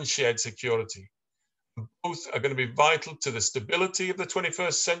prosperity and shared security. Both are going to be vital to the stability of the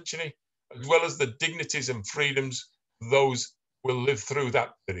 21st century, as well as the dignities and freedoms of those who will live through that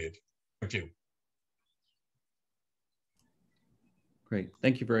period. Thank you. Great.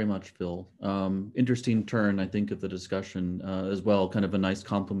 Thank you very much, Phil. Interesting turn, I think, of the discussion as well, kind of a nice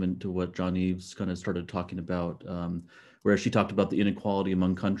complement to what Yaniv kind of started talking about, where she talked about the inequality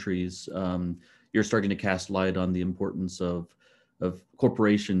among countries. You're starting to cast light on the importance of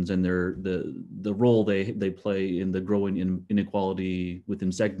corporations and the role they play in the growing inequality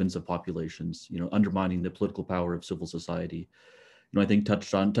within segments of populations, undermining the political power of civil society. I think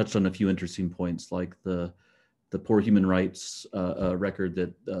touched on a few interesting points, like the poor human rights record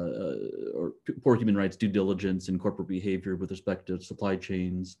that, or poor human rights due diligence in corporate behavior with respect to supply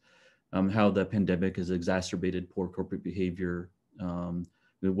chains, how the pandemic has exacerbated poor corporate behavior,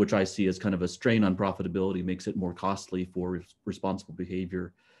 which I see as kind of a strain on profitability, makes it more costly for responsible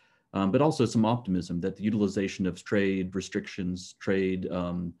behavior, but also some optimism that the utilization of trade restrictions, trade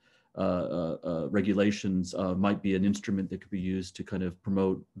regulations might be an instrument that could be used to kind of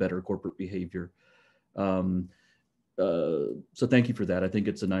promote better corporate behavior. So thank you for that. I think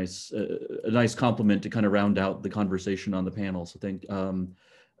it's a nice compliment to kind of round out the conversation on the panel. So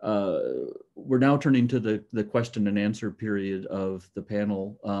we're now turning to the question and answer period of the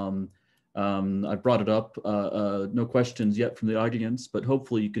panel. I brought it up, no questions yet from the audience, but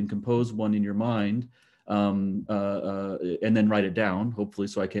hopefully you can compose one in your mind and then write it down, hopefully,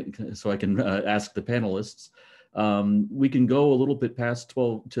 so I can ask the panelists. We can go a little bit past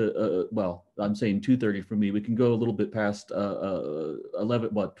 12 to, well, I'm saying 2:30 for me. We can go a little bit past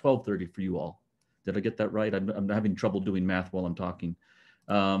 12:30 for you all. Did I get that right? I'm having trouble doing math while I'm talking.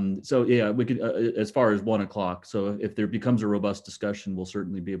 So yeah, we could, as far as 1 o'clock. So if there becomes a robust discussion, we'll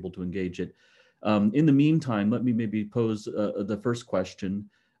certainly be able to engage it. In the meantime, let me maybe pose the first question.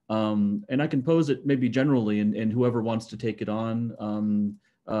 And I can pose it maybe generally, and whoever wants to take it on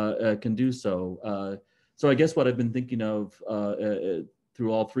can do so. So I guess what I've been thinking of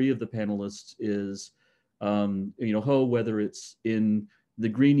through all three of the panelists is, whether it's in the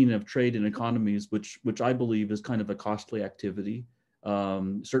greening of trade and economies, which I believe is kind of a costly activity,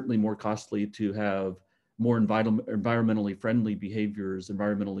 certainly more costly to have more environmentally friendly behaviors,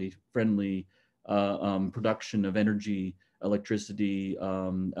 environmentally friendly production of energy, electricity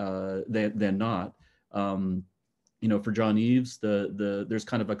than not. For John Eves, there's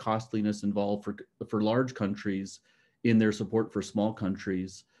kind of a costliness involved for large countries in their support for small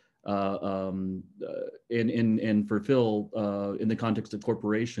countries, and for Phil, in the context of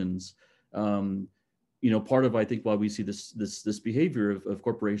corporations, part of, I think, why we see this behavior of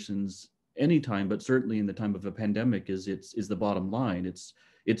corporations anytime, but certainly in the time of a pandemic, is the bottom line. It's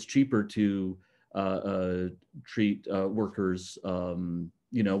cheaper to treat workers,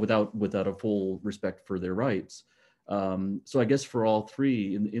 without a full respect for their rights. So I guess for all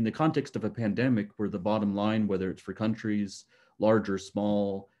three, in the context of a pandemic where the bottom line, whether it's for countries, large or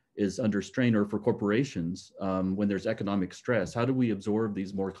small, is under strain, or for corporations, when there's economic stress, how do we absorb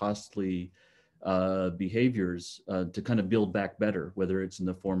these more costly behaviors to kind of build back better, whether it's in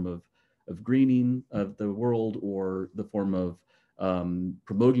the form of greening of the world, or the form of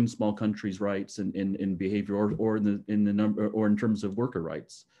promoting small countries' rights and behavior, or in terms of worker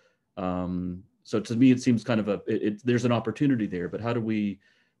rights. So to me, it seems kind of there's an opportunity there, but how do we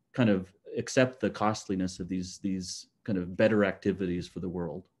kind of accept the costliness of these kind of better activities for the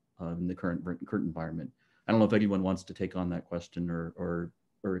world? in the current environment. I don't know if anyone wants to take on that question or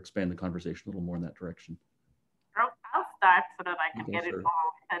expand the conversation a little more in that direction. I'll start so that I can Okay, get sure.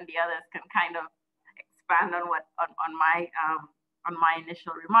 involved, and the others can kind of expand on what on my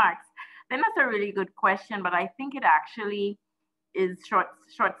initial remarks. Then that's a really good question, but I think it actually is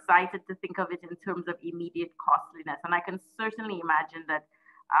short-sighted to think of it in terms of immediate costliness. And I can certainly imagine that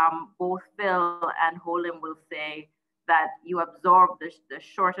both Phil and Holim will say that you absorb the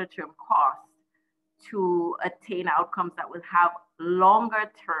shorter-term cost to attain outcomes that will have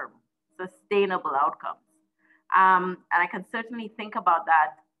longer-term sustainable outcomes. And I can certainly think about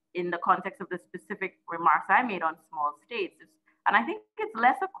that in the context of the specific remarks I made on small states. And I think it's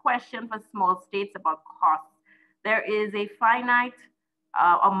less a question for small states about costs. There is a finite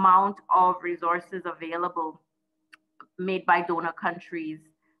amount of resources available made by donor countries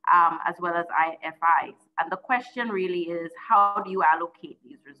as well as IFIs. And the question really is, how do you allocate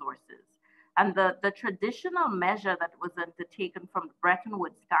these resources? And the traditional measure that was undertaken from Bretton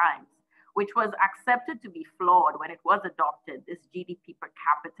Woods times, which was accepted to be flawed when it was adopted, this GDP per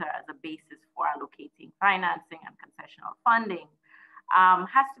capita as a basis for allocating financing and concessional funding,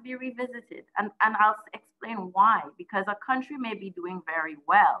 has to be revisited. And I'll explain why. Because a country may be doing very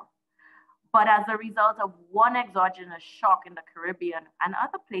well, but as a result of one exogenous shock in the Caribbean and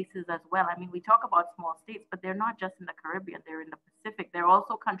other places as well. I mean, we talk about small states, but they're not just in the Caribbean, they're in the Pacific. There are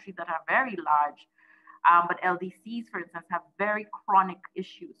also countries that are very large, but LDCs, for instance, have very chronic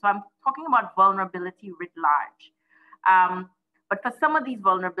issues. So I'm talking about vulnerability writ large. But for some of these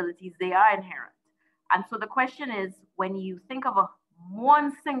vulnerabilities, they are inherent. And so the question is, when you think of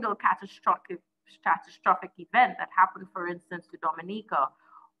one single catastrophic event that happened, for instance, to Dominica,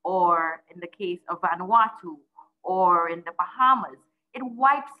 or in the case of Vanuatu, or in the Bahamas, it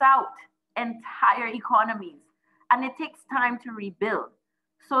wipes out entire economies, and it takes time to rebuild.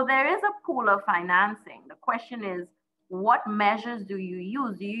 So there is a pool of financing. The question is, what measures do you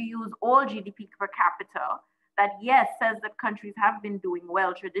use? Do you use all GDP per capita that, yes, says that countries have been doing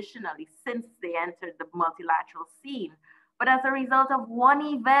well traditionally since they entered the multilateral scene, but as a result of one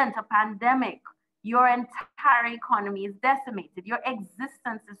event, a pandemic, your entire economy is decimated. Your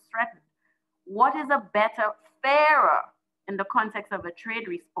existence is threatened. What is a better, fairer, in the context of a trade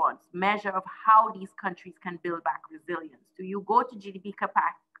response, measure of how these countries can build back resilience? Do you go to GDP per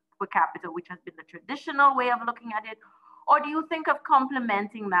capita, which has been the traditional way of looking at it? Or do you think of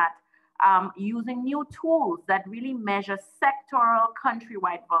complementing that using new tools that really measure sectoral,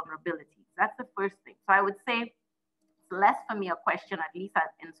 countrywide vulnerabilities? That's the first thing. So I would say, less for me a question, at least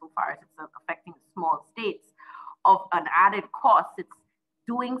insofar as it's affecting small states, of an added cost. It's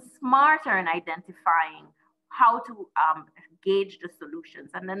doing smarter in identifying how to gauge the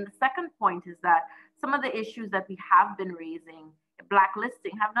solutions. And then the second point is that some of the issues that we have been raising,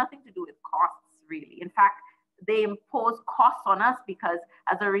 blacklisting, have nothing to do with costs, really. In fact, they impose costs on us because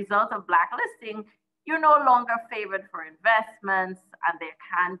as a result of blacklisting, you're no longer favored for investments, and there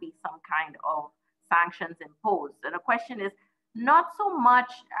can be some kind of sanctions imposed. And the question is not so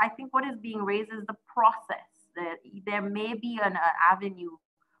much, I think what is being raised is the process. That there may be an avenue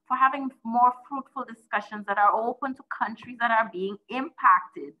for having more fruitful discussions that are open to countries that are being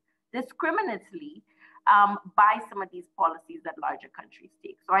impacted discriminately by some of these policies that larger countries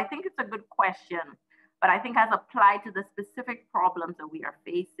take. So I think it's a good question, but I think as applied to the specific problems that we are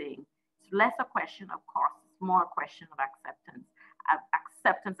facing, it's less a question of cost, it's more a question of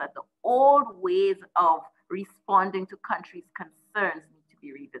acceptance that the old ways of responding to countries' concerns need to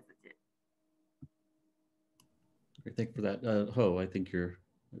be revisited. Great, thank you for that. Ho, I think you're,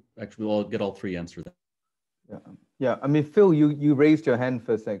 actually we'll get all three answered. Yeah. I mean, Phil, you raised your hand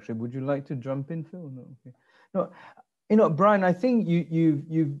first, actually. Would you like to jump in, Phil? No, okay. No, Brian, I think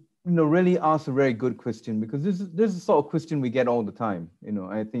you've really asked a very good question, because this is the sort of question we get all the time,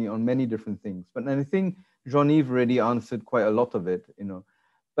 I think on many different things. But I think Jean-Yves already answered quite a lot of it,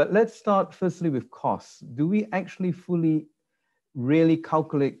 But let's start firstly with costs. Do we actually fully really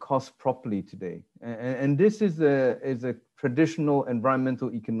calculate costs properly today? And this is a traditional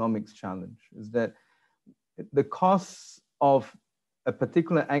environmental economics challenge, is that the costs of a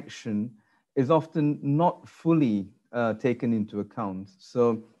particular action is often not fully taken into account.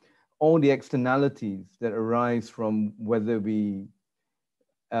 So all the externalities that arise from whether we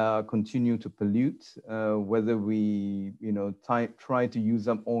continue to pollute, whether we try to use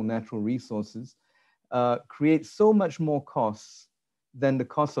up all natural resources, create so much more costs than the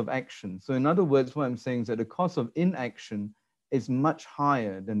cost of action. So in other words, what I'm saying is that the cost of inaction is much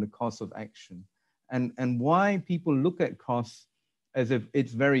higher than the cost of action. And why people look at costs as if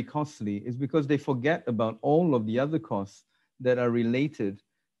it's very costly is because they forget about all of the other costs that are related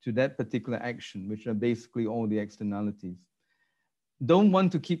to that particular action, which are basically all the externalities. Don't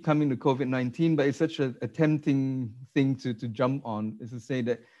want to keep coming to COVID-19, but it's such a tempting thing to jump on, is to say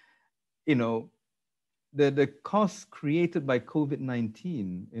that, you know, the costs created by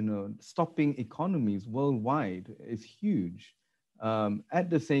COVID-19, you know, stopping economies worldwide is huge. At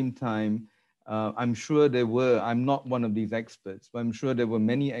the same time, I'm sure there were, I'm not one of these experts, but I'm sure there were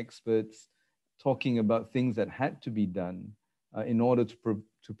many experts talking about things that had to be done in order to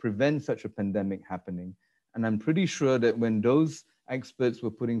prevent such a pandemic happening. And I'm pretty sure that when those experts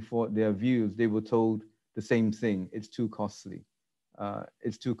were putting forth their views, they were told the same thing: it's too costly.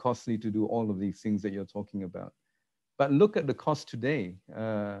 It's too costly to do all of these things that you're talking about. But look at the cost today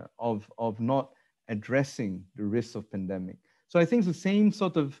of not addressing the risks of pandemic. So I think it's the same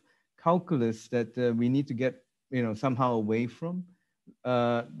sort of calculus that we need to get, you know, somehow away from.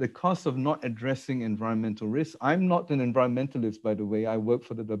 The cost of not addressing environmental risks. I'm not an environmentalist, by the way. I work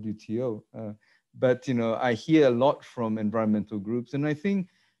for the WTO, but you know, I hear a lot from environmental groups, and I think,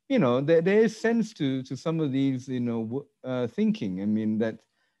 you know, there is sense to some of these, you know, thinking. I mean, that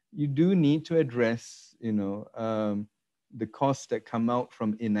you do need to address, you know, the costs that come out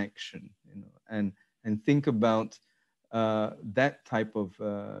from inaction, you know, and think about that type of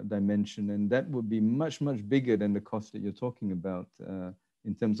dimension, and that would be much, much bigger than the cost that you're talking about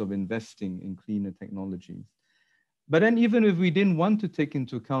in terms of investing in cleaner technologies. But then even if we didn't want to take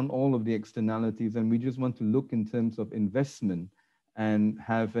into account all of the externalities, and we just want to look in terms of investment and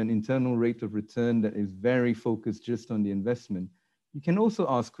have an internal rate of return that is very focused just on the investment, you can also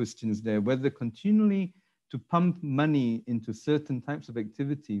ask questions there whether continually to pump money into certain types of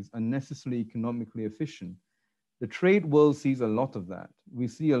activities are necessarily economically efficient. The trade world sees a lot of that. We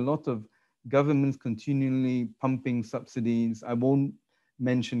see a lot of governments continually pumping subsidies. I won't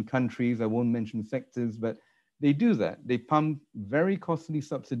mention countries, I won't mention sectors, but they do that. They pump very costly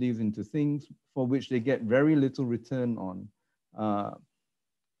subsidies into things for which they get very little return on.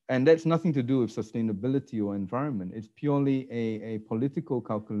 And that's nothing to do with sustainability or environment. It's purely a political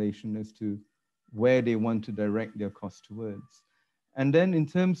calculation as to where they want to direct their cost towards. And then in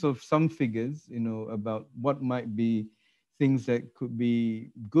terms of some figures, you know, about what might be things that could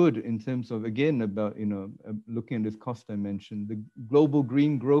be good in terms of, again, about, you know, looking at this cost dimension, the Global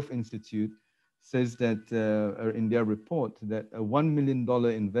Green Growth Institute says that in their report that a $1 million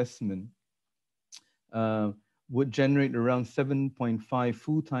investment would generate around 7.5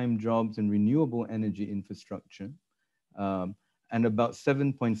 full-time jobs in renewable energy infrastructure, and about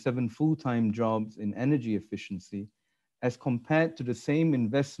 7.7 full-time jobs in energy efficiency, as compared to the same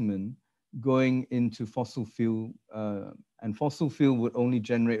investment going into fossil fuel, and fossil fuel would only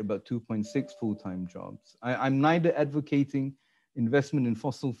generate about 2.6 full-time jobs. I'm neither advocating investment in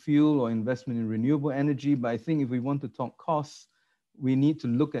fossil fuel or investment in renewable energy, but I think if we want to talk costs, we need to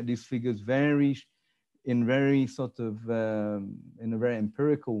look at these figures in a very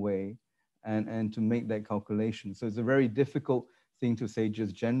empirical way, and to make that calculation. So it's a very difficult thing to say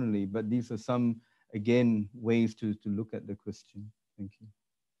just generally, but these are some, again, ways to look at the question. Thank you.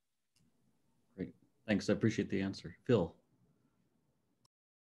 Great, thanks, I appreciate the answer. Phil.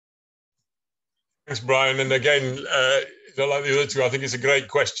 Thanks, Brian. And again, like the other two, I think it's a great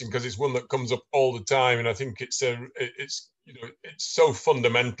question because it's one that comes up all the time, and I think it's you know, it's so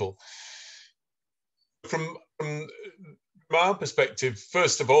fundamental. From our perspective,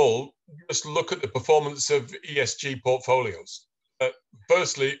 first of all, just look at the performance of ESG portfolios.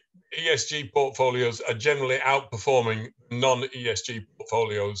 Firstly, ESG portfolios are generally outperforming non-ESG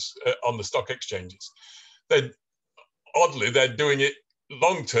portfolios on the stock exchanges. Oddly, they're doing it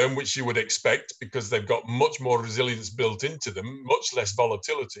long-term, which you would expect because they've got much more resilience built into them, much less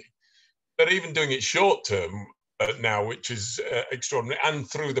volatility. They're even doing it short-term now, which is extraordinary, and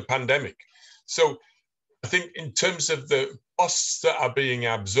through the pandemic. So I think in terms of the costs that are being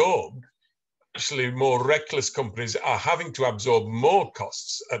absorbed, actually more reckless companies are having to absorb more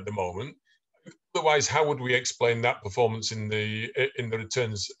costs at the moment. Otherwise, how would we explain that performance in the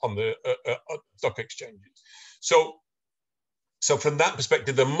returns on the stock exchanges? So from that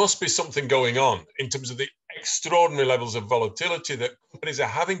perspective, there must be something going on in terms of the extraordinary levels of volatility that companies are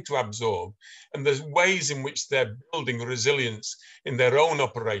having to absorb, and there's ways in which they're building resilience in their own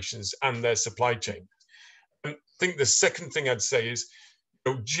operations and their supply chain. And I think the second thing I'd say is,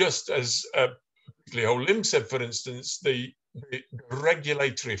 you know, just as Ho Lim said, for instance, the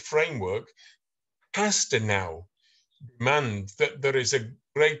regulatory framework has to now demand that there is a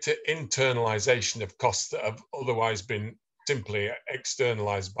greater internalization of costs that have otherwise been simply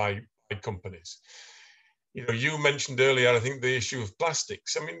externalized by companies. You know, you mentioned earlier, I think, the issue of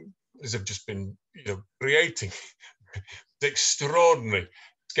plastics. I mean, these have just been, you know, creating extraordinary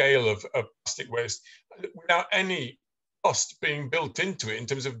scale of plastic waste without any cost being built into it in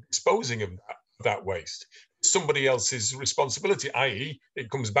terms of disposing of that waste. Somebody else's responsibility, i.e. it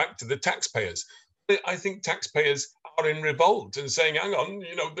comes back to the taxpayers. I think taxpayers are in revolt and saying, hang on,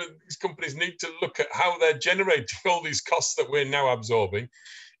 these companies need to look at how they're generating all these costs that we're now absorbing.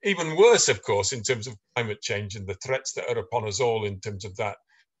 Even worse, of course, in terms of climate change and the threats that are upon us all in terms of that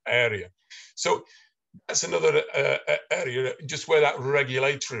area. So that's another area just where that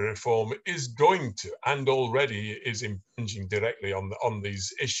regulatory reform is going to, and already is impinging directly on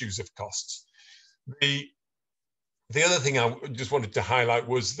these issues of costs. The other thing I just wanted to highlight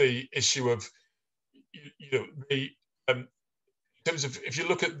was the issue of, in terms of, if you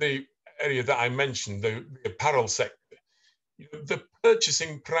look at the area that I mentioned, the apparel sector, the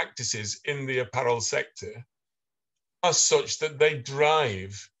purchasing practices in the apparel sector are such that they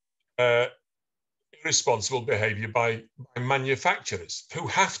drive irresponsible behavior by manufacturers who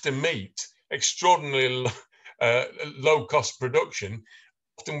have to meet extraordinarily low cost production,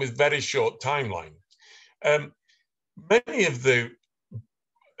 often with very short timelines. Many of the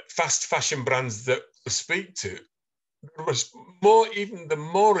fast fashion brands that we speak to, even the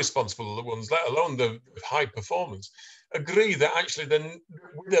more responsible ones, let alone the high performance, agree that actually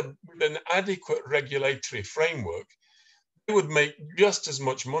with an adequate regulatory framework, they would make just as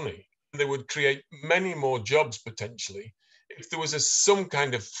much money. They would create many more jobs potentially if there was some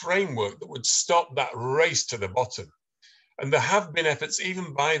kind of framework that would stop that race to the bottom. And there have been efforts,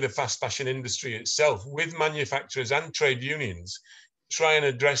 even by the fast fashion industry itself, with manufacturers and trade unions, to try and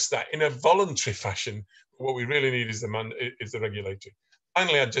address that in a voluntary fashion. What we really need is the regulator.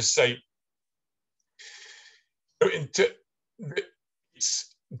 Finally, I'd just say, to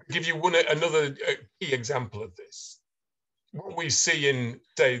give you another key example of this, what we see in,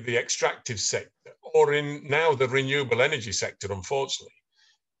 say, the extractive sector, or in now the renewable energy sector, unfortunately,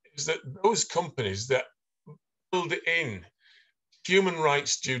 is that those companies that build in human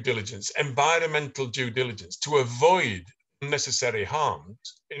rights due diligence, environmental due diligence, to avoid unnecessary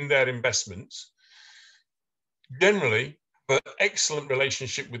harms in their investments, generally have an excellent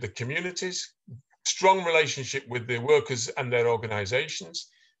relationship with the communities, strong relationship with the workers and their organizations,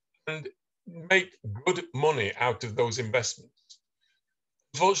 and make good money out of those investments.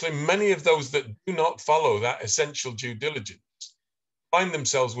 Unfortunately, many of those that do not follow that essential due diligence find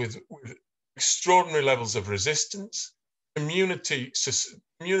themselves with extraordinary levels of resistance, community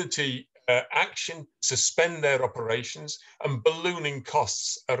action, suspend their operations, and ballooning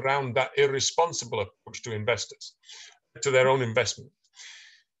costs around that irresponsible approach to investors, to their own investment.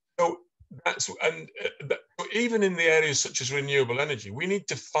 So even in the areas such as renewable energy, we need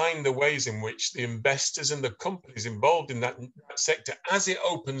to find the ways in which the investors and the companies involved in that sector, as it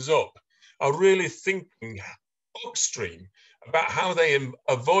opens up, are really thinking upstream about how they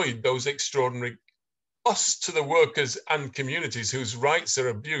avoid those extraordinary costs to the workers and communities whose rights are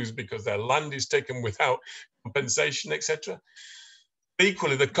abused because their land is taken without compensation, etc.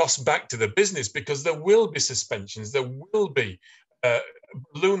 Equally, the cost back to the business, because there will be suspensions, there will be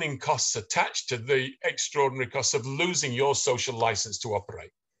ballooning costs attached to the extraordinary costs of losing your social license to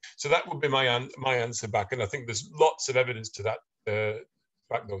operate. So that would be my answer back, and I think there's lots of evidence to that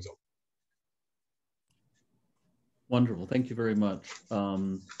back those up. Wonderful, thank you very much.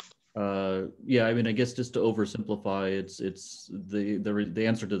 Yeah, I mean, I guess just to oversimplify, it's the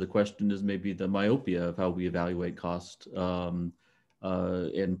answer to the question is maybe the myopia of how we evaluate cost, and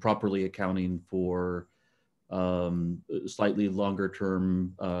properly accounting for slightly longer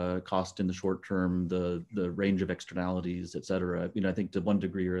term cost in the short term, the range of externalities, et cetera. You know, I think to one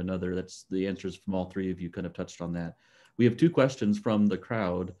degree or another, that's the answers from all three of you kind of touched on that. We have two questions from the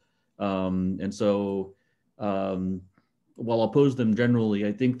crowd. And so while I'll pose them generally,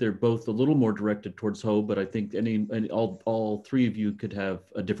 I think they're both a little more directed towards Ho, but I think all three of you could have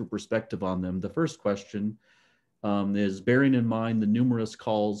a different perspective on them. The first question is, bearing in mind the numerous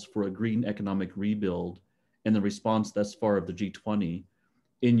calls for a green economic rebuild and the response thus far of the G20,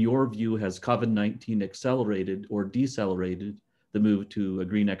 in your view, has COVID-19 accelerated or decelerated the move to a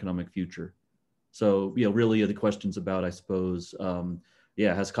green economic future? So, you know, really the question's about, I suppose,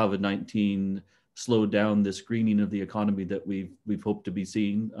 yeah, has COVID-19 slowed down this greening of the economy that we've hoped to be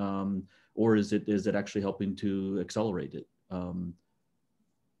seeing, or is it actually helping to accelerate it? Ho,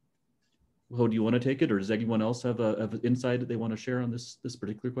 do you want to take it, or does anyone else have an insight that they want to share on this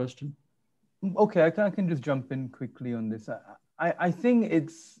particular question? Okay, I can just jump in quickly on this. I think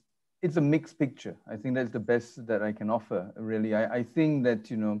it's a mixed picture. I think that's the best that I can offer, really. I think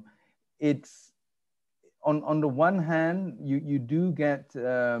that, you know, it's on the one hand, you do get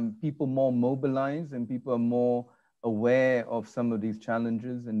people more mobilized, and people are more aware of some of these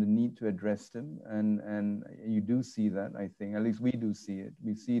challenges and the need to address them. And you do see that, I think, at least we do see it.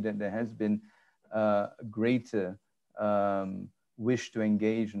 We see that there has been a greater wish to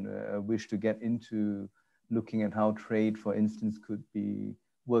engage and a wish to get into looking at how trade, for instance, could be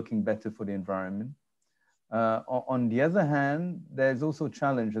working better for the environment. On the other hand, there's also a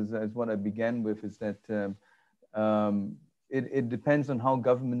challenge, as what I began with, is that it depends on how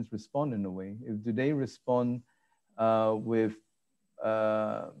governments respond in a way. Do they respond with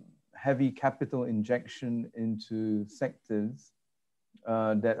heavy capital injection into sectors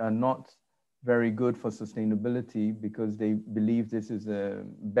that are not very good for sustainability because they believe this is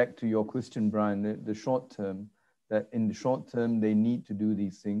back to your question, Brian, the short term, that in the short term, they need to do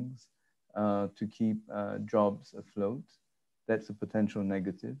these things to keep jobs afloat. That's a potential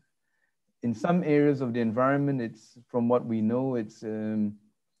negative. In some areas of the environment, it's, from what we know, it's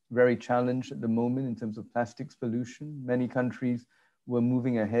very challenged at the moment in terms of plastics pollution. Many countries were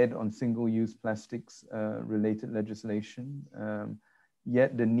moving ahead on single-use plastics related legislation.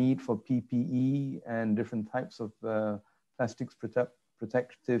 Yet the need for PPE and different types of plastics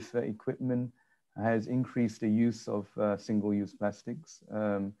protective equipment has increased the use of single-use plastics.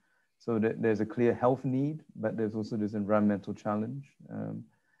 So there's a clear health need, but there's also this environmental challenge.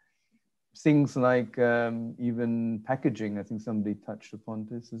 Things like even packaging, I think somebody touched upon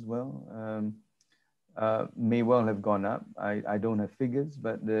this as well, may well have gone up. I don't have figures,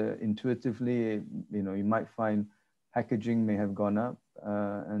 but intuitively, you might find packaging may have gone up,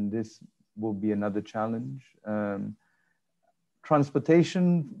 and this will be another challenge.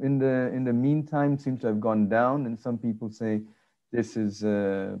 Transportation in the meantime seems to have gone down, and some people say this is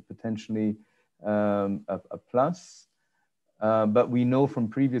potentially a plus. But we know from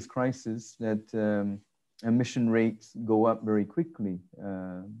previous crises that emission rates go up very quickly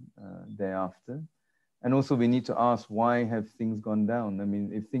thereafter. And also we need to ask, why have things gone down? I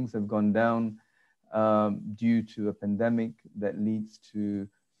mean, if things have gone down due to a pandemic that leads to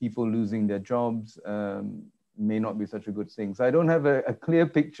people losing their jobs, may not be such a good thing. So I don't have a clear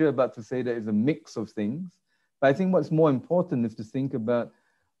picture about to say there is a mix of things, but I think what's more important is to think about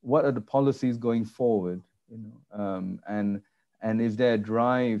what are the policies going forward, and is there a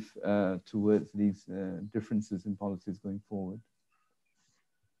drive towards these differences in policies going forward?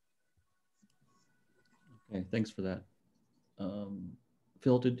 Okay, thanks for that.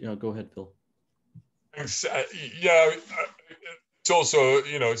 Phil, go ahead, Phil. Thanks. Yeah, it's also,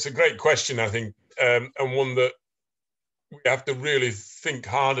 it's a great question, I think, and one that we have to really think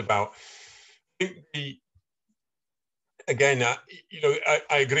hard about. I think again,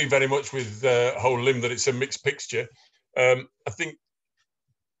 I agree very much with Ho Lim that it's a mixed picture. I think,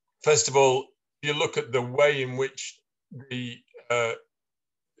 first of all, you look at the way in which if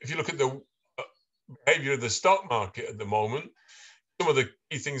you look at the behavior of the stock market at the moment, some of the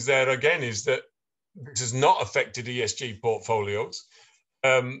key things there again is that this has not affected ESG portfolios.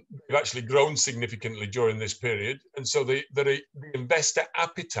 They've actually grown significantly during this period. And so the investor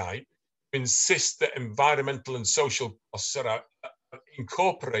appetite to insist that environmental and social costs are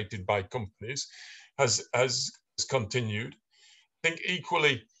incorporated by companies has continued. I think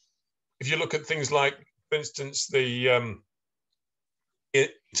equally, if you look at things like, for instance, the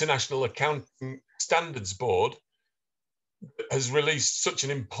International Accounting Standards Board has released such an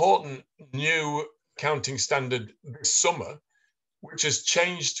important new accounting standard this summer, which has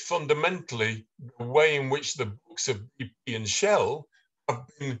changed fundamentally the way in which the books of BP and Shell have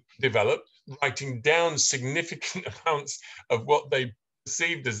been developed, writing down significant amounts of what they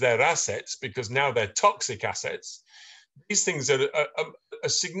perceived as their assets, because now they're toxic assets. These things are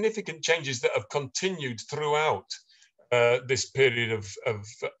significant changes that have continued throughout this period of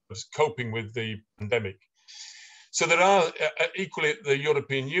coping with the pandemic. So there are equally at the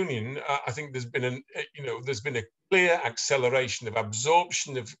European Union, I think there's been a clear acceleration of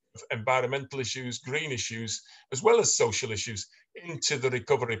absorption of environmental issues, green issues, as well as social issues into the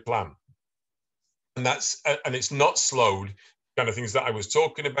recovery plan. And it's not slowed. Kind of things that I was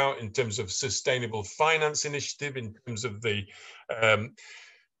talking about in terms of sustainable finance initiative, in terms of the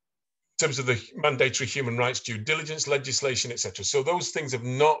mandatory human rights due diligence legislation, etc. So those things have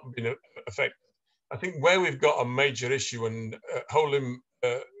not been affected. I think where we've got a major issue, and Ho Lim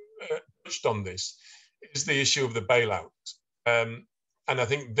touched on this, is the issue of the bailout. And I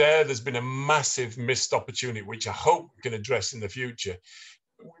think there's been a massive missed opportunity, which I hope we can address in the future.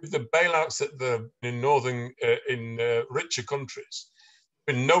 With the bailouts in richer countries,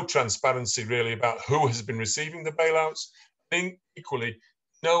 there's been no transparency really about who has been receiving the bailouts. I think equally,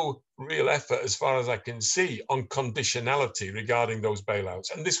 no real effort, as far as I can see, on conditionality regarding those bailouts.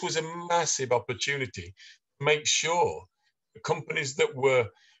 And this was a massive opportunity to make sure the companies that were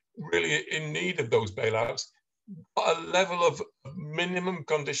really in need of those bailouts got a level of minimum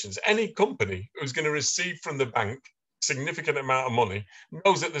conditions. Any company who's going to receive from the bank a significant amount of money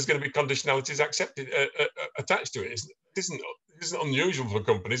knows that there's going to be conditionalities attached to it. It isn't unusual for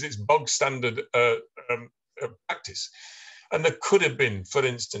companies. It's bog standard practice. And there could have been, for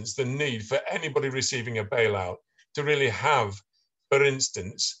instance, the need for anybody receiving a bailout to really have, for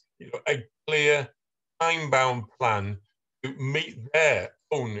instance, a clear time-bound plan to meet their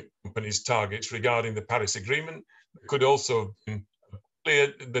own company's targets regarding the Paris Agreement. There could also have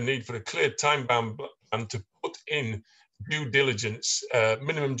been the need for a clear time-bound plan to put in due diligence,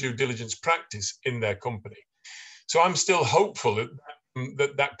 minimum due diligence practice in their company. So I'm still hopeful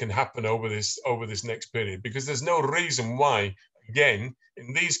that can happen over this next period, because there's no reason why, again,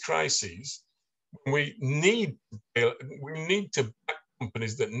 in these crises, we need to back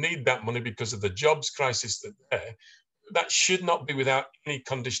companies that need that money because of the jobs crisis that should not be without any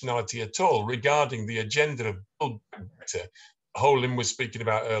conditionality at all regarding the agenda of Build Back Better, Ho Lim was speaking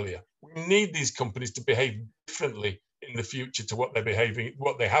about earlier. We need these companies to behave differently in the future to what they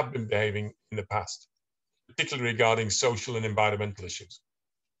have been behaving in the past, particularly regarding social and environmental issues.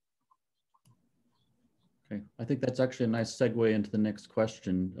 Okay, I think that's actually a nice segue into the next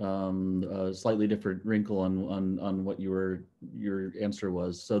question. A slightly different wrinkle on what your answer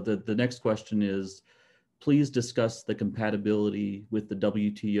was. So the next question is, please discuss the compatibility with the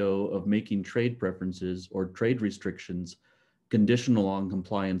WTO of making trade preferences or trade restrictions conditional on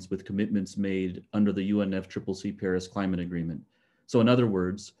compliance with commitments made under the UNFCCC Paris Climate Agreement. So in other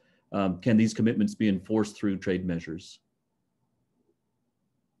words, can these commitments be enforced through trade measures?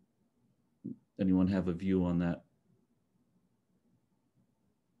 Anyone have a view on that?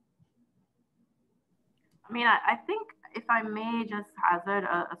 I mean, I think if I may just hazard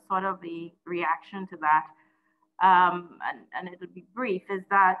a sort of a reaction to that, and it'll be brief, is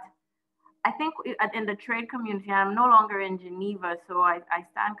that I think in the trade community, I'm no longer in Geneva, so I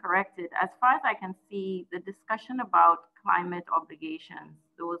stand corrected. As far as I can see, the discussion about climate obligations,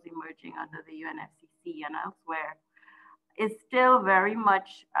 those emerging under the UNFCCC and elsewhere, is still very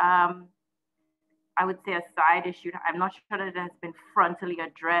much, I would say, a side issue. I'm not sure that it has been frontally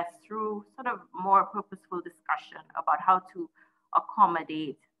addressed through sort of more purposeful discussion about how to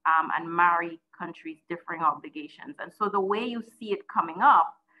accommodate and marry countries' differing obligations. And so the way you see it coming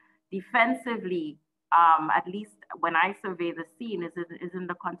up defensively, at least when I survey the scene, is in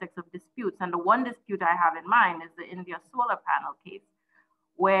the context of disputes. And the one dispute I have in mind is the India solar panel case,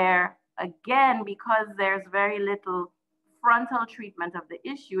 where again, because there's very little frontal treatment of the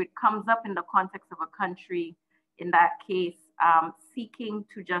issue, it comes up in the context of a country, in that case, seeking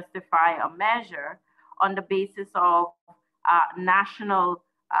to justify a measure on the basis of national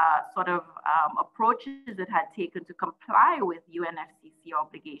approaches it had taken to comply with UNFCCC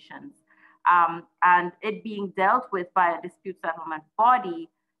obligations, and it being dealt with by a dispute settlement body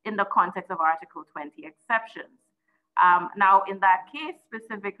in the context of Article 20 exceptions. Now, in that case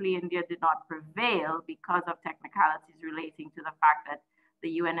specifically, India did not prevail because of technicalities relating to the fact that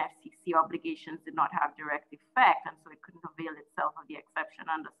the UNFCCC obligations did not have direct effect, and so it couldn't avail itself of the exception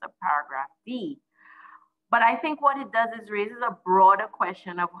under subparagraph D. But I think what it does is raises a broader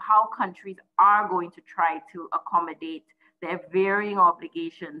question of how countries are going to try to accommodate their varying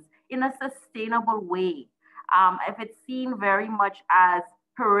obligations in a sustainable way. If it's seen very much as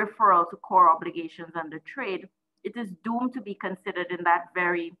peripheral to core obligations under trade, it is doomed to be considered in that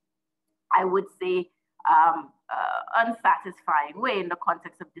very, I would say, unsatisfying way in the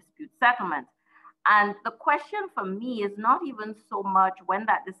context of dispute settlement. And the question for me is not even so much when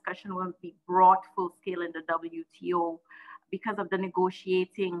that discussion will be brought full scale in the WTO because of the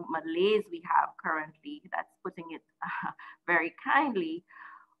negotiating malaise we have currently, that's putting it very kindly,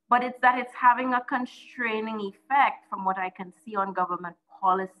 but it's that it's having a constraining effect from what I can see on government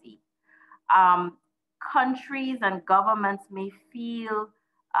policy. Countries and governments may feel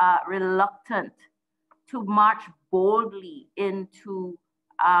reluctant to march boldly into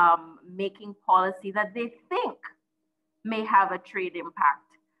making policy that they think may have a trade impact,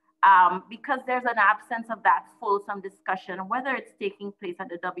 because there's an absence of that fulsome discussion, whether it's taking place at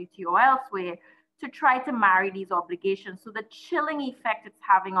the WTO or elsewhere, to try to marry these obligations. So the chilling effect it's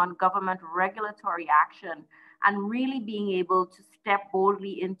having on government regulatory action and really being able to step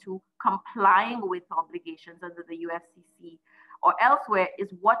boldly into complying with obligations under the UFCC or elsewhere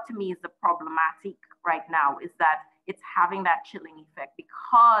is what to me is the problematic right now, is that it's having that chilling effect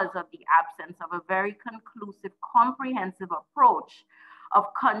because of the absence of a very conclusive, comprehensive approach of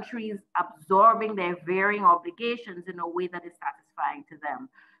countries absorbing their varying obligations in a way that is satisfying to them.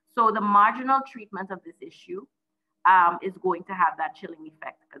 So the marginal treatment of this issue is going to have that chilling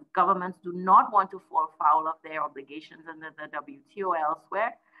effect, because governments do not want to fall foul of their obligations under the WTO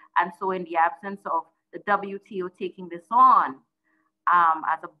elsewhere. And so in the absence of the WTO taking this on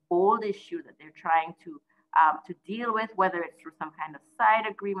as a bold issue that they're trying to deal with, whether it's through some kind of side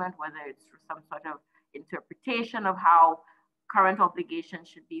agreement, whether it's through some sort of interpretation of how current obligations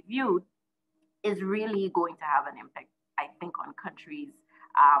should be viewed, is really going to have an impact, I think, on countries'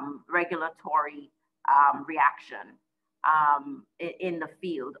 regulatory reaction in the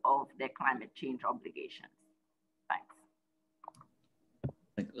field of their climate change obligations. Thanks.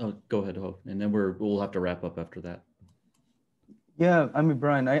 Go ahead, Ho, and then we'll have to wrap up after that. Yeah, I mean,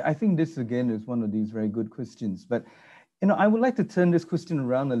 Brian, I think this again is one of these very good questions, but I would like to turn this question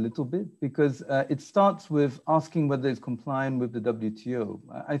around a little bit, because it starts with asking whether it's compliant with the WTO.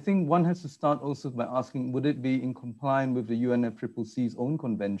 I think one has to start also by asking, would it be in compliance with the UNFCCC's own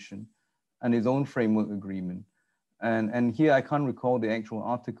convention and its own framework agreement? And here I can't recall the actual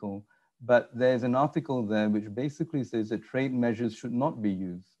article, but there's an article there which basically says that trade measures should not be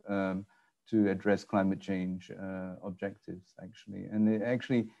used to address climate change objectives, actually. And it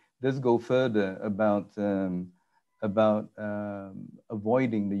actually does go further about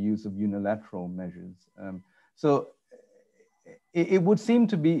avoiding the use of unilateral measures. So it would seem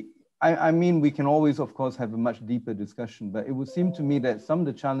to be, I mean, we can always, of course, have a much deeper discussion, but it would seem to me that some of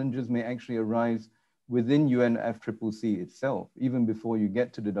the challenges may actually arise within UNFCCC itself, even before you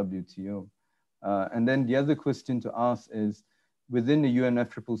get to the WTO. And then the other question to ask is, within the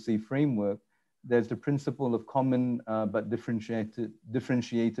UNFCCC framework, there's the principle of common but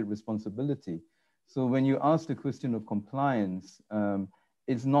differentiated responsibility. So when you ask the question of compliance,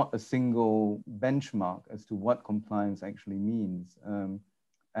 it's not a single benchmark as to what compliance actually means.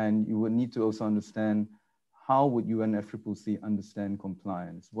 And you would need to also understand, how would UNFCCC understand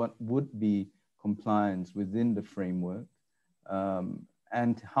compliance? What would be compliance within the framework?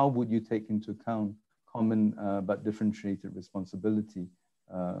 And how would you take into account common but differentiated responsibility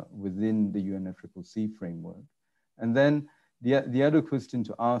within the UNFCCC framework? And then the other question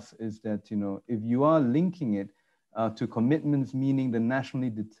to ask is that, if you are linking it to commitments, meaning the nationally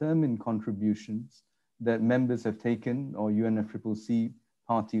determined contributions that members have taken or UNFCCC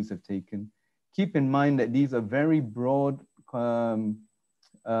parties have taken, keep in mind that these are very broad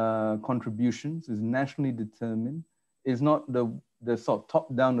contributions, is nationally determined, is not the sort of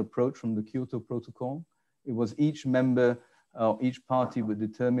top-down approach from the Kyoto Protocol. It was each member, each party would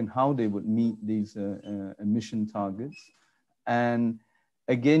determine how they would meet these emission targets. And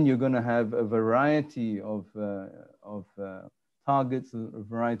again, you're going to have a variety of targets, a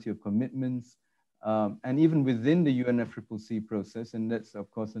variety of commitments, and even within the UNFCCC process, and that's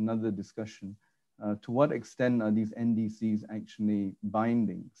of course another discussion, to what extent are these NDCs actually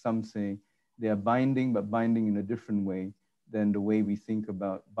binding? Some say they are binding, but binding in a different way than the way we think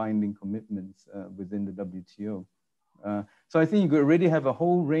about binding commitments within the WTO. So I think you already have a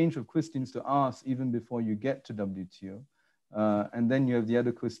whole range of questions to ask even before you get to WTO. And then you have the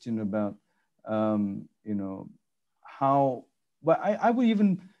other question about, how, well, I would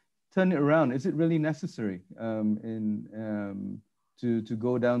even turn it around. Is it really necessary to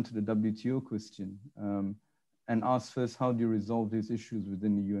go down to the WTO question and ask first, how do you resolve these issues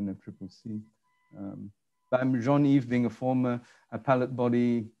within the UNFCCC? But Jean-Yves, being a former appellate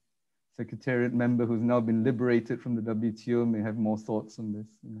body secretariat member who's now been liberated from the WTO, may have more thoughts on this.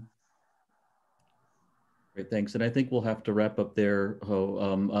 Great, thanks. And I think we'll have to wrap up there,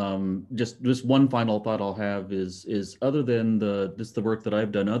 Ho. Just one final thought I'll have is other than the work that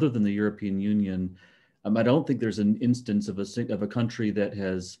I've done, other than the European Union, I don't think there's an instance of a country that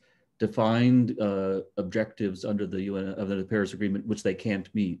has defined objectives under the Paris Agreement which they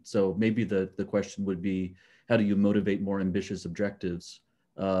can't meet. So maybe the question would be, how do you motivate more ambitious objectives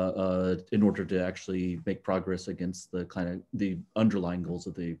in order to actually make progress against the underlying goals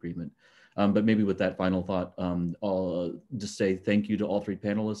of the agreement? But maybe with that final thought, I'll just say thank you to all three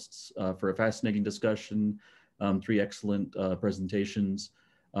panelists for a fascinating discussion, three excellent presentations,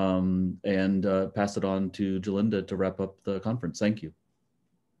 and pass it on to Jalinda to wrap up the conference. Thank you.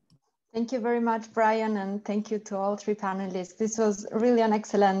 Thank you very much, Brian, and thank you to all three panelists. This was really an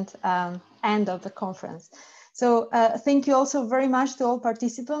excellent end of the conference. So thank you also very much to all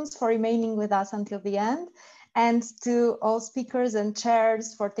participants for remaining with us until the end, and to all speakers and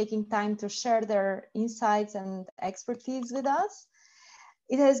chairs for taking time to share their insights and expertise with us.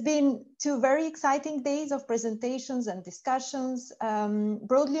 It has been 2 very exciting days of presentations and discussions,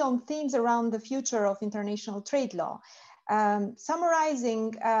 broadly on themes around the future of international trade law.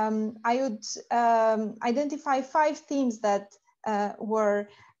 Summarizing, I would identify 5 themes that were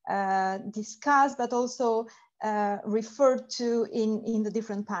discussed, but also referred to in the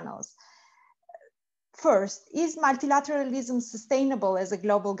different panels. First, is multilateralism sustainable as a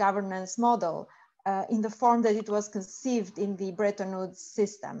global governance model in the form that it was conceived in the Bretton Woods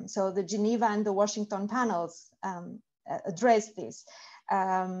system? So the Geneva and the Washington panels addressed this,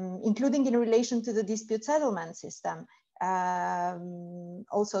 including in relation to the dispute settlement system,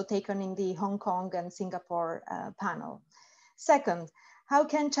 also taken in the Hong Kong and Singapore panel. Second, how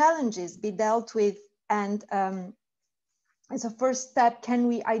can challenges be dealt with, and as a first step, can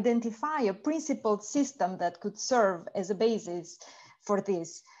we identify a principled system that could serve as a basis for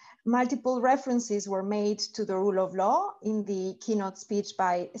this? Multiple references were made to the rule of law in the keynote speech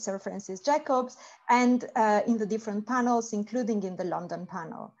by Sir Francis Jacobs and in the different panels, including in the London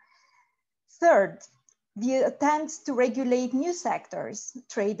panel. Third, the attempts to regulate new sectors,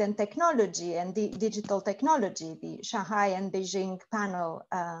 trade and technology and the digital technology. The Shanghai and Beijing panel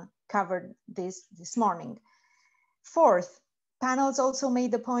covered this morning. Fourth, panels also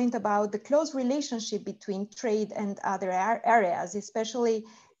made the point about the close relationship between trade and other areas, especially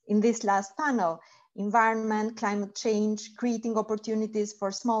in this last panel, environment, climate change, creating opportunities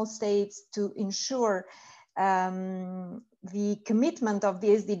for small states to ensure the commitment of the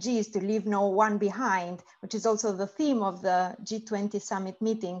SDGs to leave no one behind, which is also the theme of the G20 summit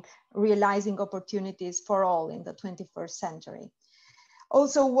meeting, realizing opportunities for all in the 21st century.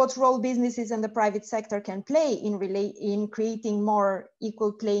 Also, what role businesses and the private sector can play in creating more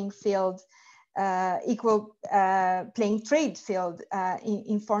equal playing field, playing trade field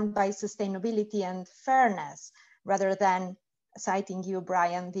informed by sustainability and fairness, rather than, citing you,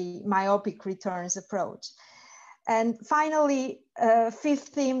 Brian, the myopic returns approach. And finally, fifth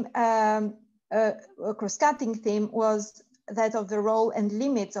theme, cross-cutting theme, was that of the role and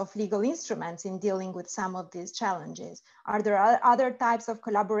limits of legal instruments in dealing with some of these challenges. Are there other types of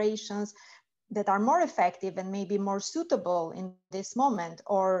collaborations that are more effective and maybe more suitable in this moment,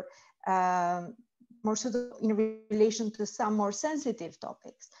 or more suitable in relation to some more sensitive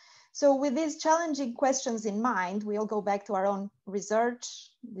topics? So with these challenging questions in mind, we'll go back to our own research,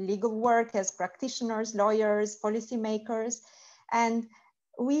 legal work as practitioners, lawyers, policymakers, and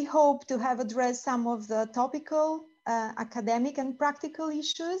we hope to have addressed some of the topical, academic and practical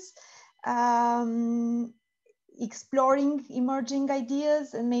issues, exploring emerging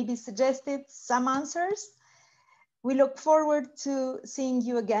ideas and maybe suggested some answers. We look forward to seeing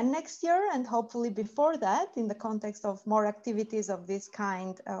you again next year, and hopefully before that, in the context of more activities of this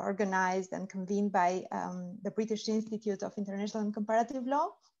kind organized and convened by the British Institute of International and Comparative Law.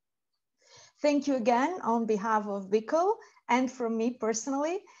 Thank you again on behalf of BIICL and from me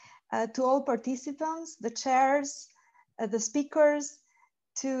personally to all participants, the chairs, the speakers,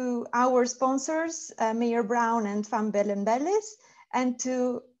 to our sponsors, Mayor Brown and Van Bellen-Bellis, and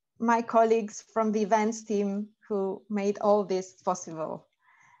to my colleagues from the events team who made all this possible.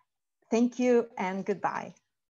 Thank you and goodbye.